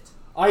make a hit.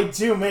 I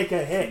do make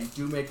a hit. You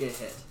do make a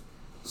hit.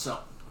 So,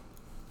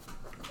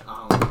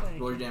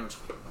 roll your damage.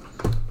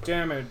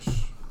 Damage.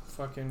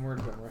 Fucking, where'd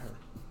it go? Right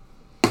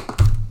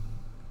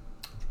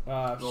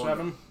here. Roll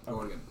 7. Again.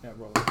 Roll again. Yeah,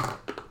 roll.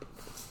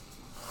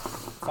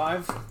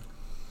 5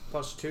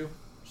 plus 2.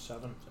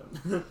 7.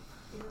 Alright.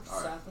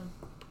 7.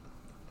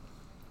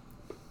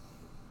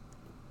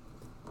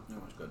 No,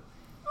 it's good.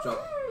 So,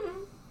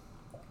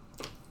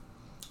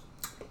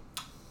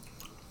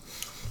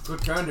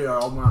 good candy,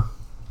 old man.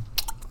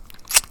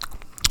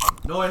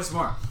 No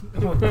ASMR.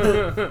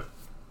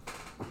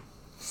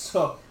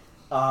 So,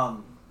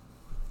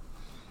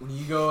 when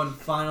you go and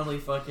finally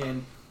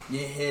fucking you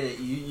hit it,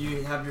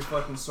 you have your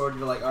fucking sword.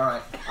 You're like, all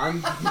right,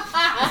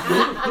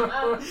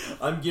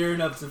 I'm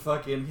gearing up to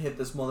fucking hit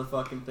this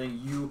motherfucking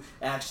thing. You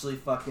actually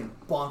fucking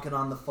bonk it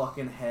on the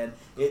fucking head.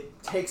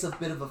 It takes a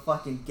bit of a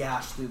fucking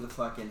gash through the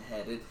fucking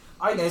head.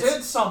 I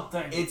did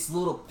something. It's a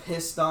little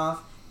pissed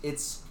off.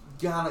 It's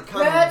got a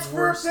kind That's of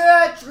worse. for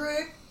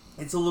Patrick.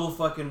 It's a little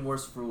fucking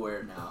worse for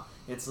wear now.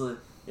 It's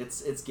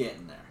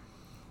getting there.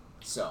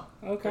 So.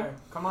 Okay.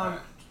 Come on.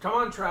 Right. Come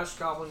on, Trash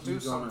Goblin, do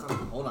something.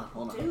 Hold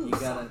on. Do You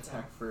gotta something.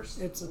 attack first.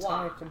 It's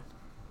Wow. attacking.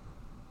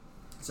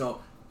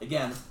 So,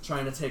 again,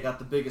 trying to take out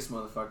the biggest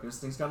motherfuckers. This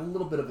thing's got a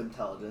little bit of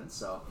intelligence,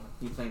 so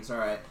he thinks,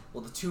 alright,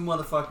 well, the two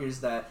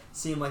motherfuckers that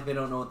seem like they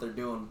don't know what they're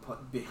doing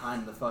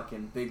behind the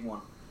fucking big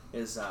one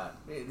is,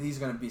 these are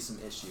gonna be some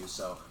issues,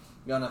 so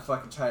I'm gonna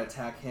fucking try to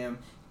attack him.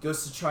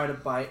 Goes to try to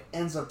bite,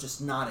 ends up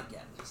just not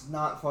again. It's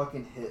not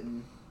fucking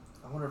hitting.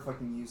 I wonder if I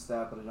can use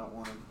that, but I don't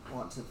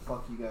want to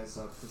fuck you guys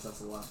up, because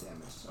that's a lot of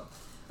damage, so.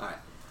 Alright.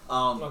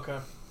 Okay.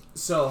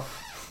 So,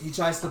 he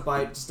tries to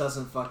bite, just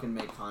doesn't fucking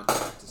make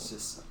contact. It's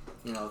just,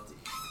 you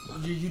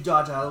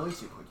dodge out of the way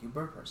too quick. You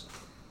bird person.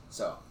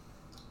 So,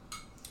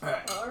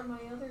 alright. What are my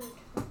other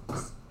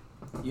attacks?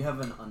 You have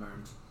an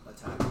unearned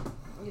attack.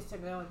 You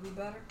think that would be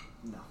better?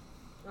 No.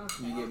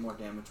 Okay. You get more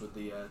damage with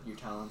the your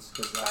talents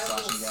because I that's will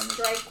slashing damage.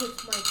 strike with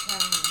my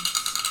talons.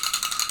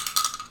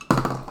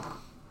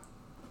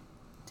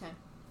 10.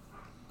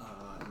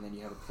 And then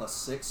you have a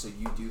 +6, so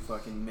you do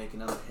fucking make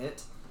another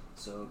hit.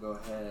 So go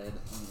ahead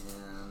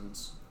and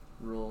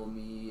roll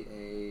me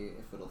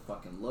if it'll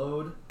fucking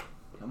load.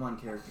 Come on,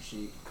 character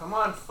sheet. Come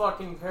on,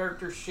 fucking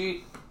character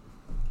sheet.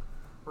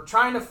 We're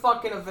trying to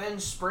fucking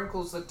avenge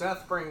Sprinkles, the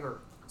Deathbringer.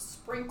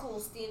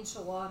 Sprinkles the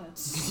enchilada.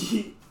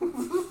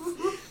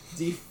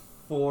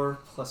 D4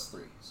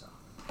 +3, so.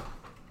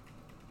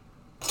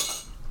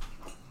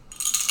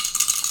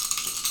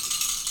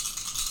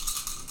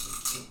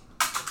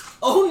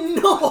 Oh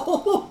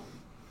no!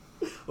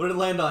 What did it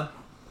land on?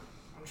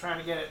 I'm trying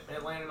to get it.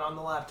 It landed on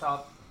the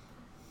laptop.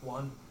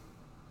 1.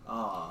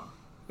 Ah.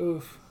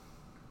 Oof.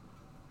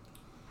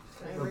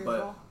 Can I But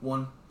reroll?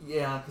 1,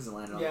 yeah, because it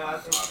landed on the Yeah,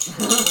 laptop. it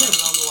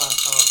landed on the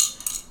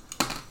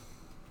laptop.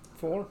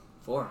 4.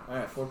 4.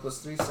 Alright, 4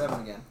 + 3,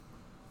 7 again.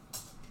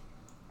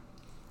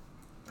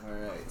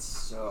 Alright,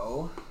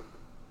 so.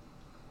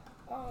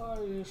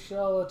 I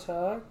shall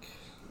attack.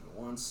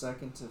 1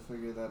 second to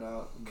figure that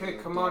out. Okay,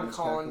 The come on, damage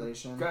Colin.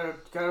 calculation.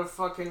 Gotta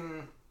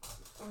fucking...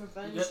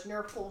 Revenge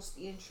Nurples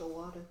the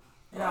enchilada.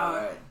 Yeah,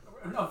 Alright.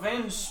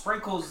 avenge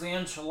Sprinkles, the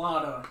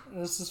enchilada.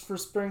 This is for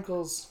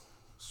Sprinkles.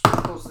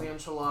 Sprinkles, the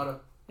enchilada.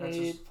 That's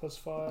 8 plus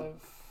 5.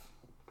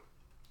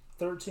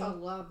 13.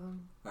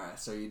 11. Alright,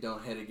 so you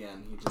don't hit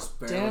again. You just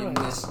Damn barely it.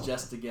 miss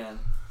just again.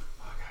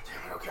 Oh, God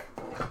damn it, okay.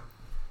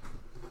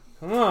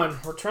 Come on,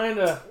 we're trying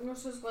to...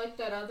 This is like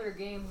that other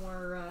game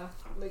where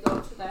we go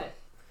to that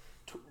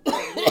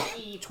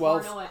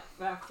 12. porno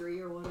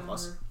factory or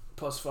whatever.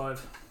 +5.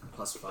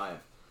 +5.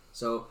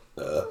 So,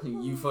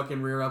 you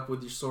fucking rear up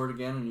with your sword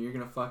again, and you're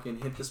gonna fucking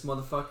hit this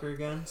motherfucker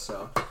again.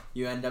 So,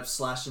 you end up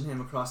slashing him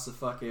across the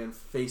fucking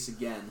face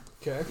again.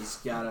 Okay. He's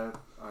gotta...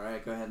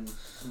 Alright, go ahead and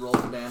roll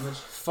for damage.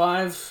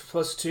 5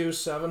 plus 2,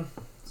 7.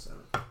 7.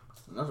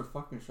 Another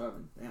fucking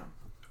 7. Damn.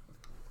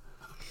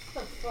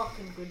 That's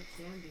fucking good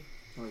candy.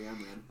 Oh yeah,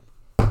 man.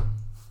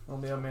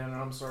 Oh, yeah, man,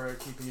 I'm sorry, I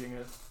keep eating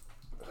it.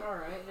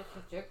 Alright, it's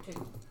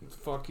addicting.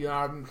 Fuck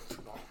yeah,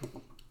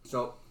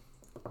 So,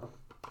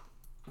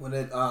 when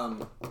it,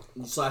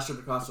 you slash it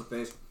across the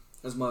face,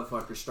 this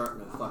motherfucker's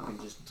starting to fucking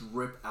just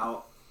drip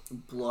out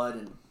blood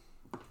and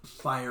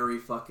fiery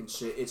fucking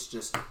shit. It's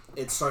just,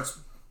 it starts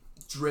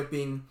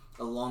dripping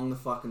along the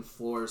fucking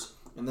floors,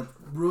 and the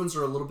ruins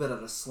are a little bit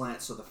at a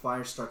slant, so the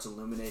fire starts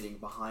illuminating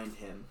behind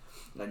him,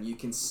 and you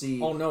can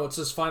see... Oh no, it's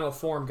his final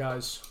form,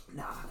 guys.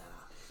 Nah.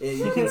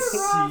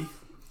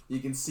 You You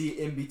can see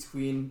in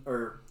between,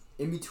 whatever.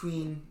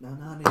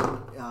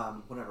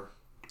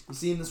 You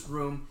see in this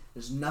room,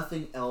 there's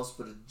nothing else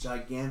but a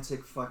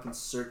gigantic fucking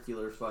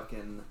circular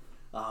fucking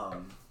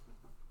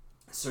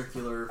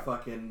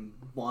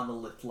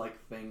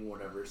monolith-like thing,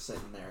 whatever,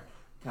 sitting there.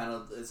 Kind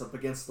of, it's up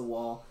against the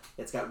wall.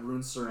 It's got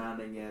runes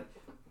surrounding it.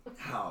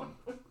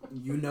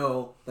 You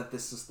know that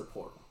this is the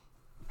portal.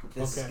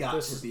 This has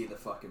got to be the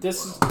fucking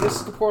portal. This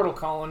is the portal,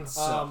 Colin.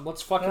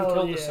 Let's fucking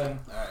kill this thing.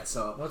 Alright,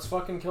 so... Let's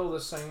fucking kill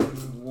this thing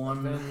and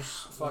one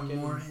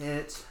more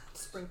hit.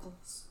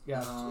 Sprinkles.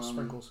 Yeah,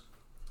 sprinkles.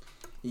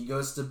 He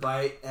goes to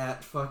bite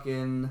at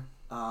fucking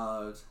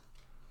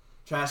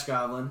Trash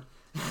Goblin.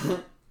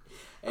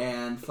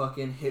 And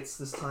fucking hits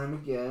this time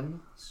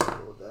again.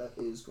 So that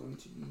is going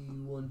to be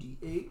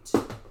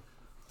 1d8.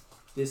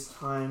 This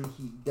time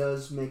he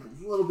does make a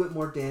little bit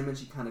more damage.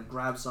 He kind of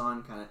grabs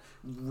on, kind of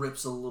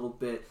rips a little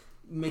bit,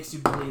 makes you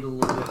bleed a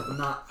little bit, but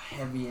not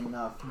heavy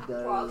enough. He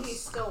does. While he's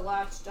still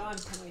latched on,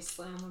 can I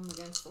slam him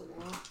against the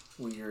wall?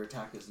 Well, your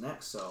attack is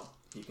next, so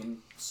he can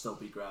still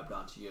be grabbed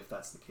onto you if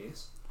that's the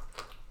case.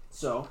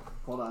 So,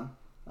 hold on.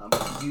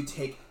 You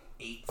take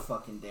 8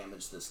 fucking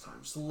damage this time.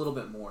 Just a little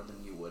bit more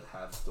than you would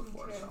have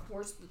before. Okay, so.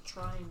 where's the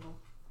triangle?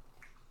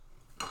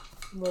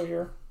 Right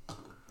here.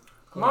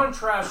 Come on,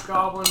 Trash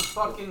Goblin.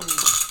 Fucking...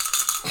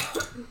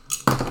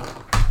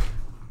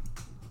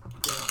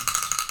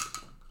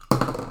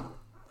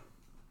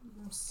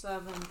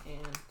 7 and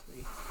 3.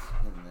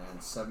 And then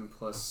 7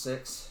 plus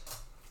 6.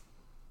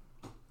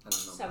 I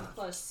don't know 7 math.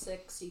 plus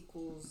 6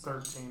 equals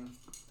 13.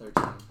 13.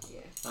 Yeah.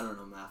 I don't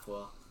know math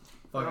well.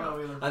 I don't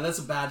know either. That's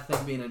a bad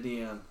thing being a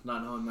DM,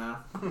 not knowing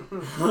math.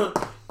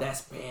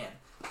 That's bad.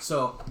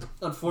 So,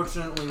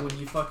 unfortunately, when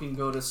you fucking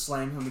go to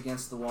slam him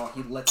against the wall,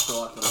 he lets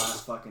go at the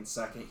last fucking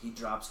second. He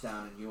drops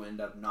down and you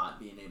end up not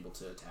being able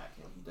to attack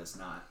him. He does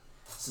not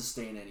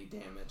sustain any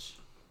damage.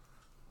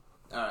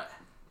 Alright.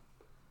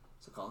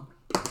 So, Colin?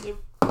 Yep.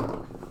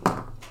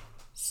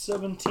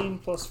 17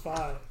 plus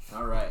 5.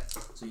 Alright.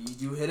 So, you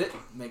do hit it.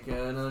 Make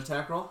another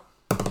attack roll.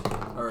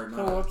 Or,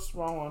 no. Oh, whoops.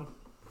 Wrong one.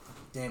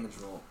 Damage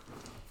roll.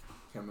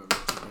 Can't remember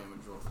what the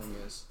damage roll thing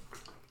is.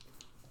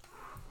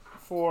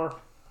 4.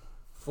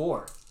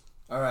 4.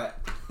 Alright.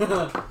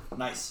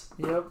 Nice.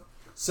 Yep.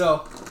 So,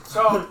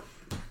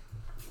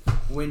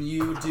 when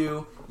you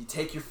do, you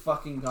take your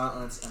fucking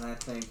gauntlets and I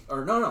think,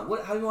 or no,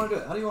 how do you want to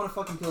do it? How do you want to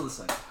fucking kill this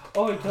thing?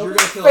 Oh, You're gonna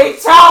kill it.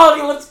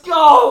 Fatality, let's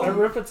go! I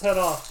rip its head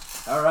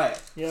off.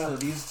 Alright. Yeah. So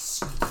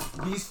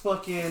these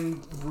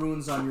fucking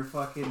runes on your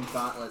fucking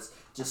gauntlets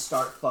just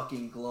start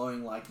fucking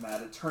glowing like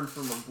mad. It turned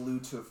from a blue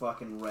to a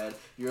fucking red.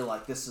 You're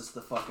like, this is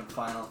the fucking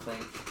final thing.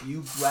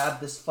 You grab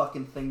this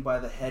fucking thing by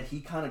the head.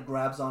 He kind of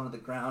grabs onto the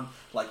ground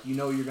like you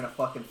know you're gonna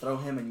fucking throw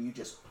him and you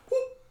just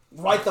whoop,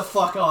 right the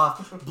fuck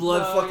off.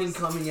 Blood fucking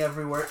coming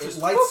everywhere. It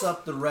lights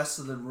up the rest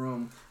of the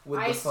room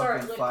with the fucking fire.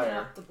 I start licking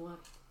up the blood.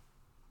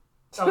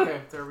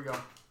 Okay, there we go.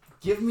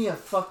 Give me a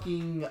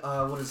fucking,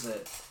 what is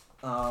it?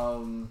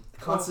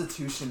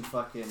 Constitution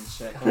fucking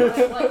check.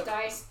 Like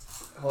dice.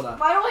 Hold on.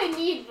 Why do I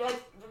need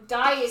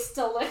dice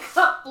to lick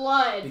up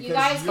blood? Because you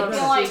guys you're can be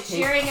gonna like take-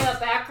 cheering in the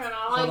background.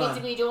 All Hold I need on.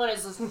 to be doing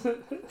is this.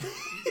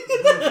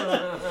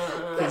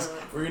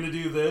 We're gonna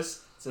do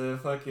this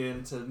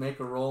to make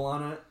a roll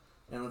on it,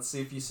 and let's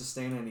see if you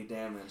sustain any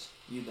damage.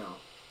 You don't.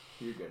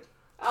 You're good.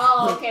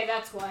 Oh, okay,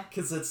 that's why.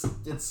 Cause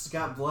it's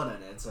got blood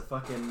in it. It's a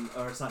fucking,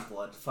 or it's not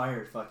blood,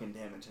 fire fucking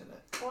damage in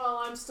it.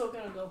 Well, I'm still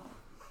gonna go.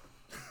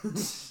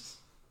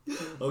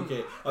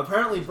 Okay.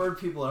 Apparently, bird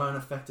people are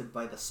unaffected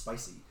by the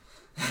spicy.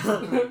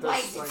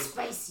 Why is it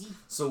spicy?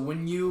 So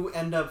when you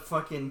end up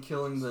fucking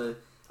killing the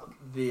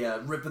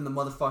ripping the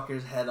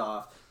motherfucker's head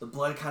off, the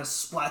blood kind of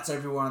splats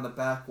everywhere on the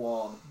back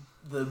wall.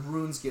 The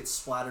runes get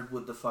splattered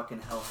with the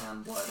fucking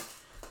hellhound blood,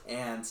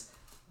 and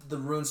the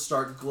runes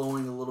start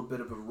glowing a little bit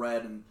of a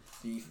red, and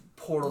the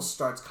portal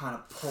starts kind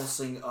of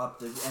pulsing up.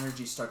 The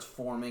energy starts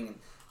forming, and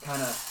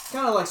kind of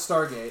like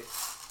Stargate,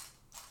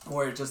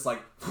 where it just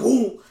like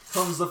whoo,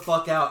 comes the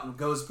fuck out and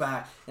goes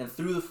back, and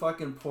through the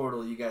fucking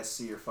portal, you guys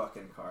see your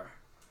fucking car.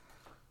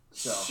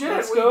 So. Shit,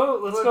 Let's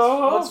go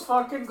home. Let's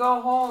fucking go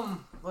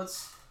home.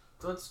 Let's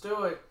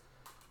do it.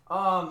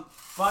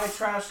 Bye,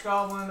 Trash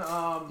Goblin.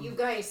 You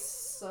guys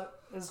suck.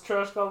 Is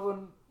Trash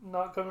Goblin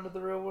not coming to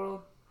the real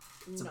world?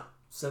 No.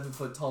 7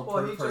 foot tall Well,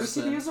 bird he just- We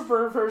person. could use a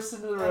bird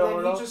person to the and real then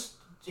world.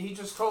 he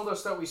just told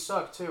us that we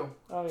suck too.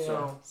 Oh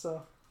yeah.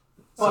 So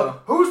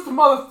But who's the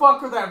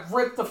motherfucker that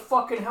ripped the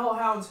fucking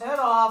hellhound's head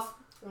off?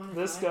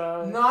 this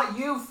guy. Not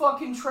you,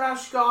 fucking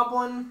Trash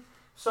Goblin.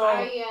 So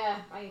I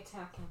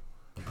attack him.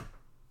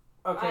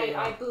 okay,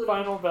 I boot him.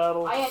 Final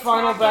battle. I attack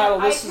Final him.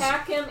 battle, I this is-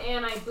 attack him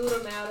and I boot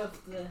him out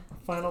of the.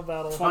 Final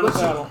battle. How about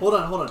you, hold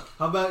on.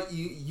 How about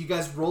you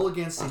guys roll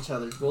against each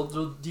other? Roll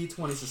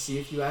d20s to see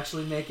if you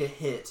actually make a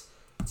hit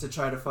to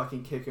try to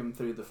fucking kick him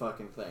through the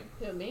fucking thing.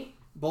 Who, me?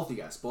 Both of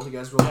you guys roll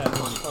yeah,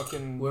 d20.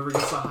 fucking. Whoever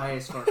gets the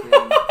highest fucking...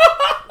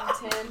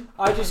 10.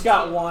 I just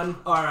got one.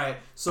 Alright,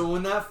 so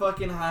when that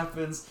fucking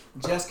happens,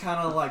 Jess kind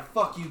of like,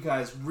 fuck you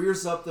guys,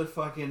 rears up the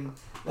fucking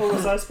Oh,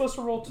 was I supposed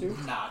to roll 2?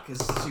 Nah, because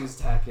she was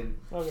attacking.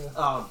 Okay.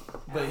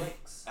 But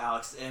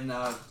Alex and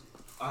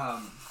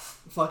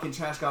fucking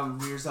Trash Goblin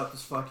rears up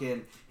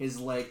his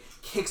leg,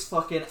 kicks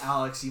fucking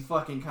Alex. He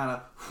fucking kind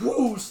of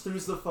whoosh through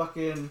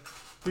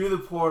the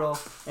portal,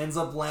 ends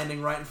up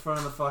landing right in front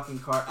of the fucking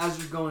car. As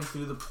you're going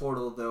through the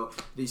portal, though,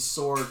 the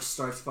sword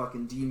starts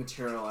fucking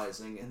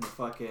dematerializing, and the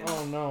fucking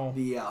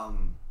the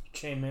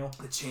chainmail.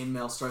 The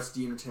chainmail starts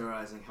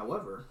dematerializing.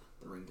 However,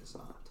 the ring does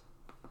not.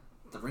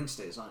 The ring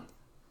stays on you.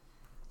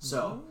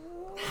 So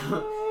when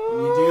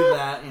you do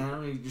that,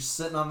 you're just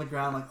sitting on the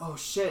ground like, oh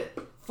shit,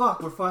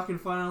 fuck, we're fucking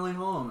finally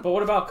home. But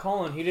what about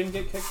Colin? He didn't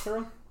get kicked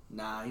through?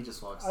 Nah, he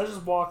just walks. I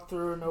just walked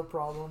through, no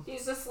problem.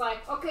 He's just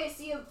like, okay,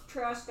 see you,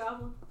 Trash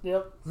Goblin.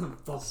 Yep.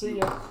 See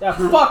ya. Yeah,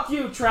 fuck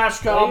you,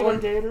 Trash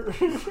Goblin. Gator.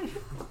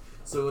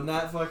 So when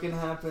that fucking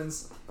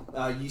happens,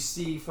 you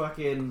see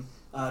fucking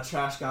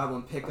Trash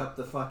Goblin pick up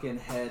the fucking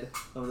head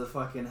of the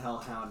fucking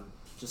Hellhound,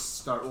 just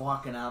start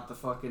walking out the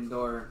fucking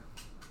door,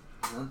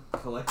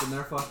 collecting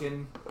their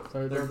fucking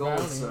their gold.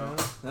 So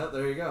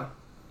there you go.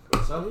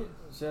 So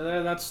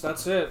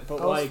that's it. But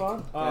that was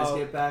fun. Guys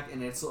get back,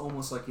 and it's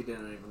almost like you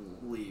didn't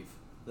even leave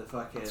the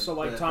fucking. So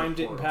like time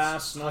didn't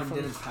pass. Time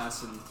didn't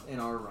pass in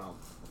our realm.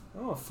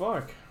 Oh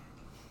fuck!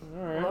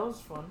 All right. Well, that was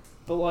fun.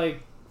 But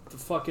like the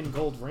fucking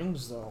gold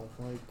rings though,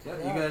 like yeah.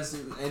 You guys,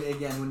 and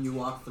again when you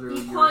walk through,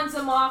 he pawns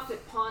them off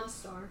at Pawn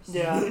Stars.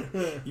 Yeah.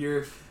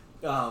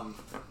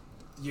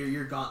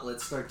 Your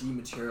gauntlets start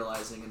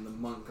dematerializing, and the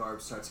monk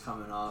garb starts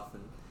coming off,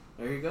 and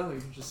there you go.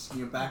 You're just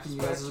back in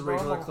you guys'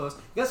 regular clothes.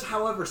 You guys,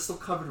 however, are still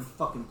covered in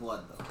fucking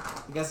blood though.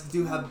 You guys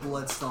do have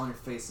blood still on your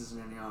faces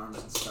and in your arms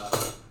and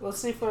stuff. Let's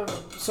see if I have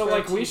so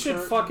like we should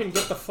fucking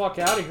get the fuck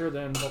out of here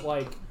then. But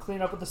like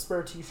clean up with a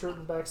spare T-shirt in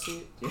the back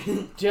seat.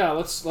 Yeah,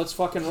 let's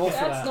fucking roll for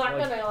that. That's not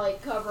gonna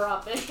like cover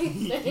up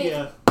anything.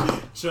 Yeah.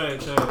 Try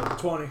it.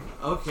 20.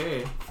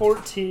 Okay.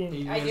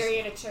 14. I dare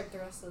you to check the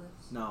rest of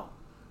this. No.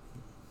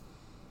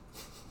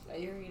 I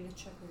dare you to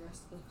check the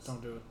rest of this.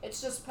 Don't do it.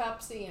 It's just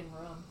Pepsi and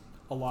rum.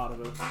 A lot of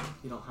it.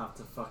 You don't have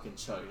to fucking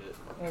chug it.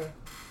 Okay.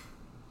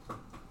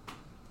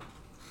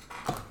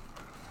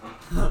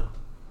 That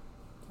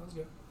was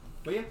good.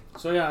 But yeah.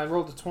 So yeah, I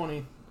rolled a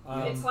 20.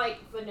 It's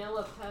like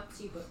vanilla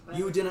Pepsi, but better.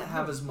 You didn't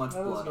have as much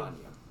That was blood good. on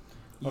you.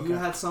 You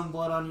Okay. had some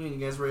blood on you, and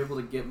you guys were able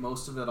to get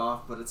most of it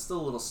off, but it's still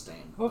a little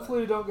stained.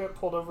 Hopefully you don't get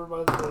pulled over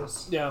by the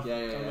police. Yeah. Yeah.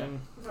 I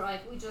mean, They're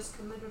like, we just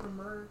committed a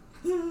murder.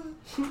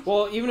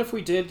 well, even if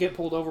we did get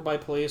pulled over by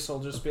police, I'll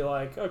just be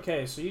like,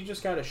 okay, so you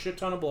just got a shit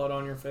ton of blood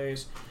on your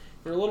face.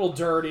 You're a little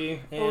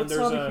dirty, and it's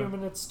there's not a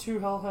human, it's 2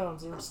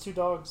 hellhounds, or it's 2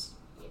 dogs.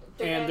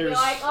 They're And gonna be there's-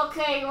 like,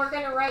 okay, we're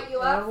gonna write you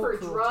up for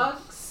Animal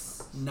drugs.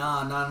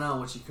 No.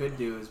 What you could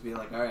do is be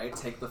like, all right,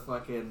 take the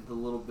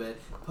little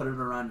bit, put it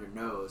around your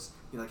nose.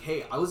 Be like,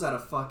 hey, I was at a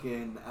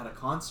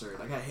concert.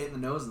 I got hit in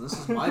the nose, and this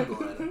is my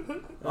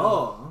blood.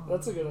 Oh,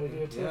 That's a good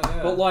idea, too. Yeah.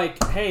 But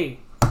like, hey,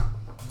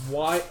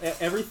 why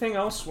everything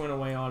else went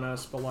away on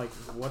us? But like,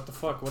 what the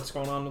fuck? What's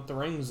going on with the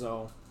rings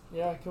though?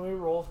 Yeah, can we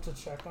roll to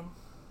check them?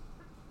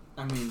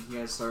 I mean, you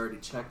guys already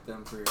checked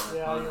them for your.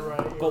 Yeah, Arcana. you're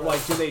right. But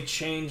like, do they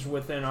change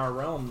within our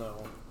realm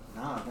though?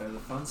 Nah, they're the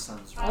fun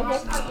sons. I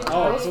like how you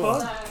Oh, guys,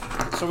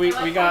 cool. So we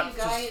I like got.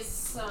 how you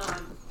guys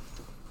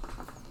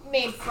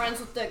made friends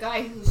with the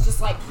guy who's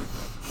just like.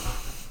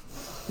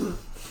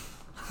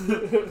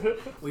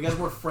 We guys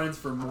were friends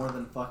for more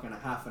than fucking a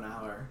half an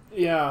hour.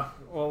 Yeah,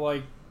 well,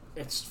 like,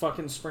 it's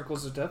fucking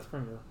Sprinkles of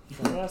Deathbringer.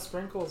 Yeah,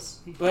 Sprinkles.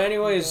 But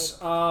anyways,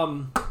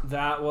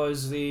 that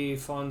was the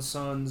Fun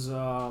Sons.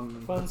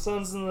 Fun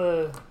Sons in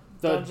the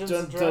Dungeons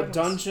and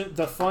Dragons.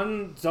 The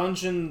fun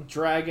dungeon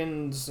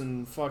dragons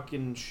and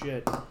fucking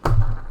shit.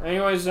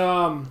 Anyways, it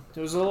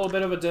was a little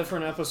bit of a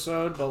different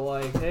episode, but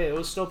like, hey, it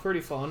was still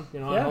pretty fun.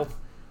 You know, Yeah.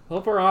 I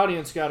hope our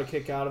audience got a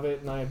kick out of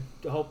it, and I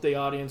hope the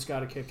audience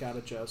got a kick out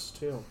of Jess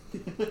too.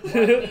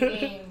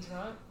 Being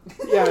drunk.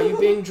 Yeah, you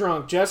being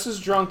drunk. Jess is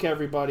drunk,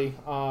 everybody.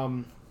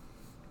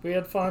 We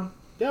had fun.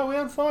 Yeah, we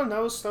had fun. That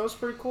was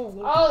pretty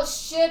cool. Oh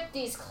shit,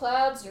 these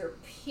clouds are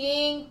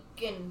pink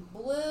and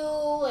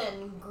blue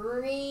and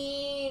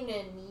green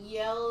and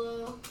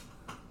yellow.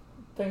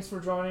 Thanks for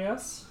joining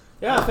us.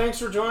 Yeah, thanks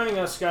for joining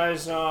us,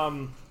 guys.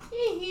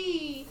 Hee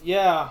hee.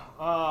 Yeah.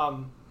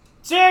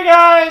 See you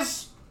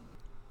guys.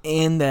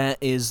 And that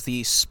is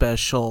the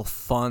special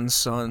Fun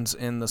Sons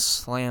in the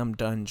Slam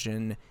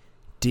Dungeon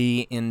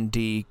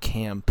D&D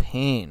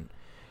campaign.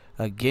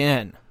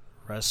 Again,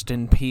 rest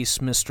in peace,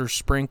 Mr.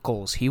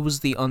 Sprinkles. He was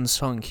the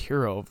unsung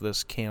hero of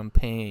this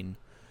campaign.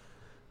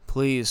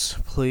 Please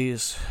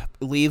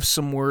leave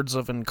some words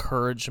of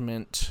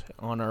encouragement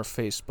on our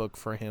Facebook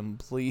for him,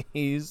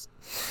 please.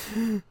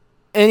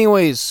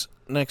 Anyways,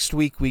 next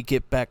week we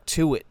get back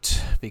to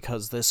it,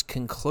 because this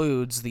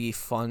concludes the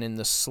Fun in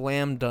the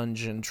Slam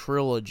Dungeon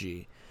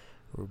trilogy,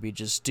 where we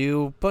just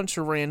do a bunch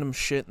of random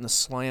shit in the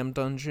Slam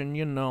Dungeon,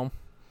 you know.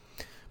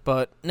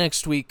 But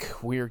next week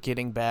we're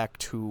getting back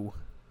to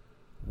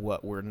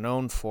what we're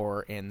known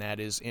for, and that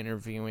is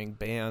interviewing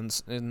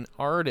bands and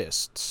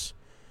artists.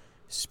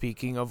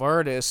 Speaking of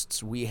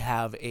artists, we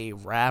have a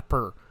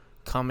rapper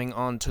coming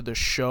onto the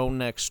show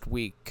next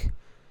week.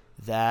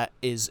 That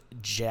is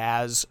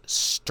Jazz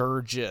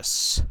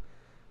Sturgis.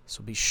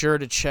 So be sure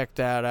to check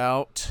that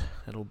out.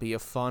 It'll be a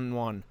fun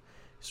one.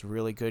 He's a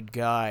really good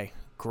guy.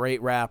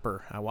 Great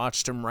rapper. I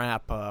watched him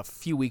rap a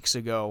few weeks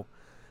ago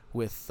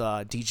with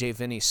DJ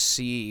Vinny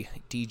C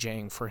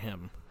DJing for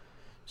him.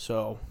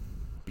 So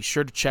be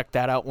sure to check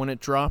that out when it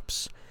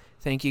drops.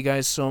 Thank you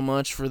guys so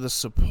much for the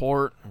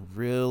support. It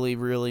really,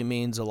 really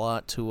means a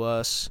lot to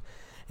us.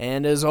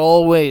 And as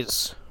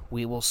always,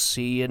 we will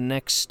see you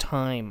next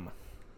time.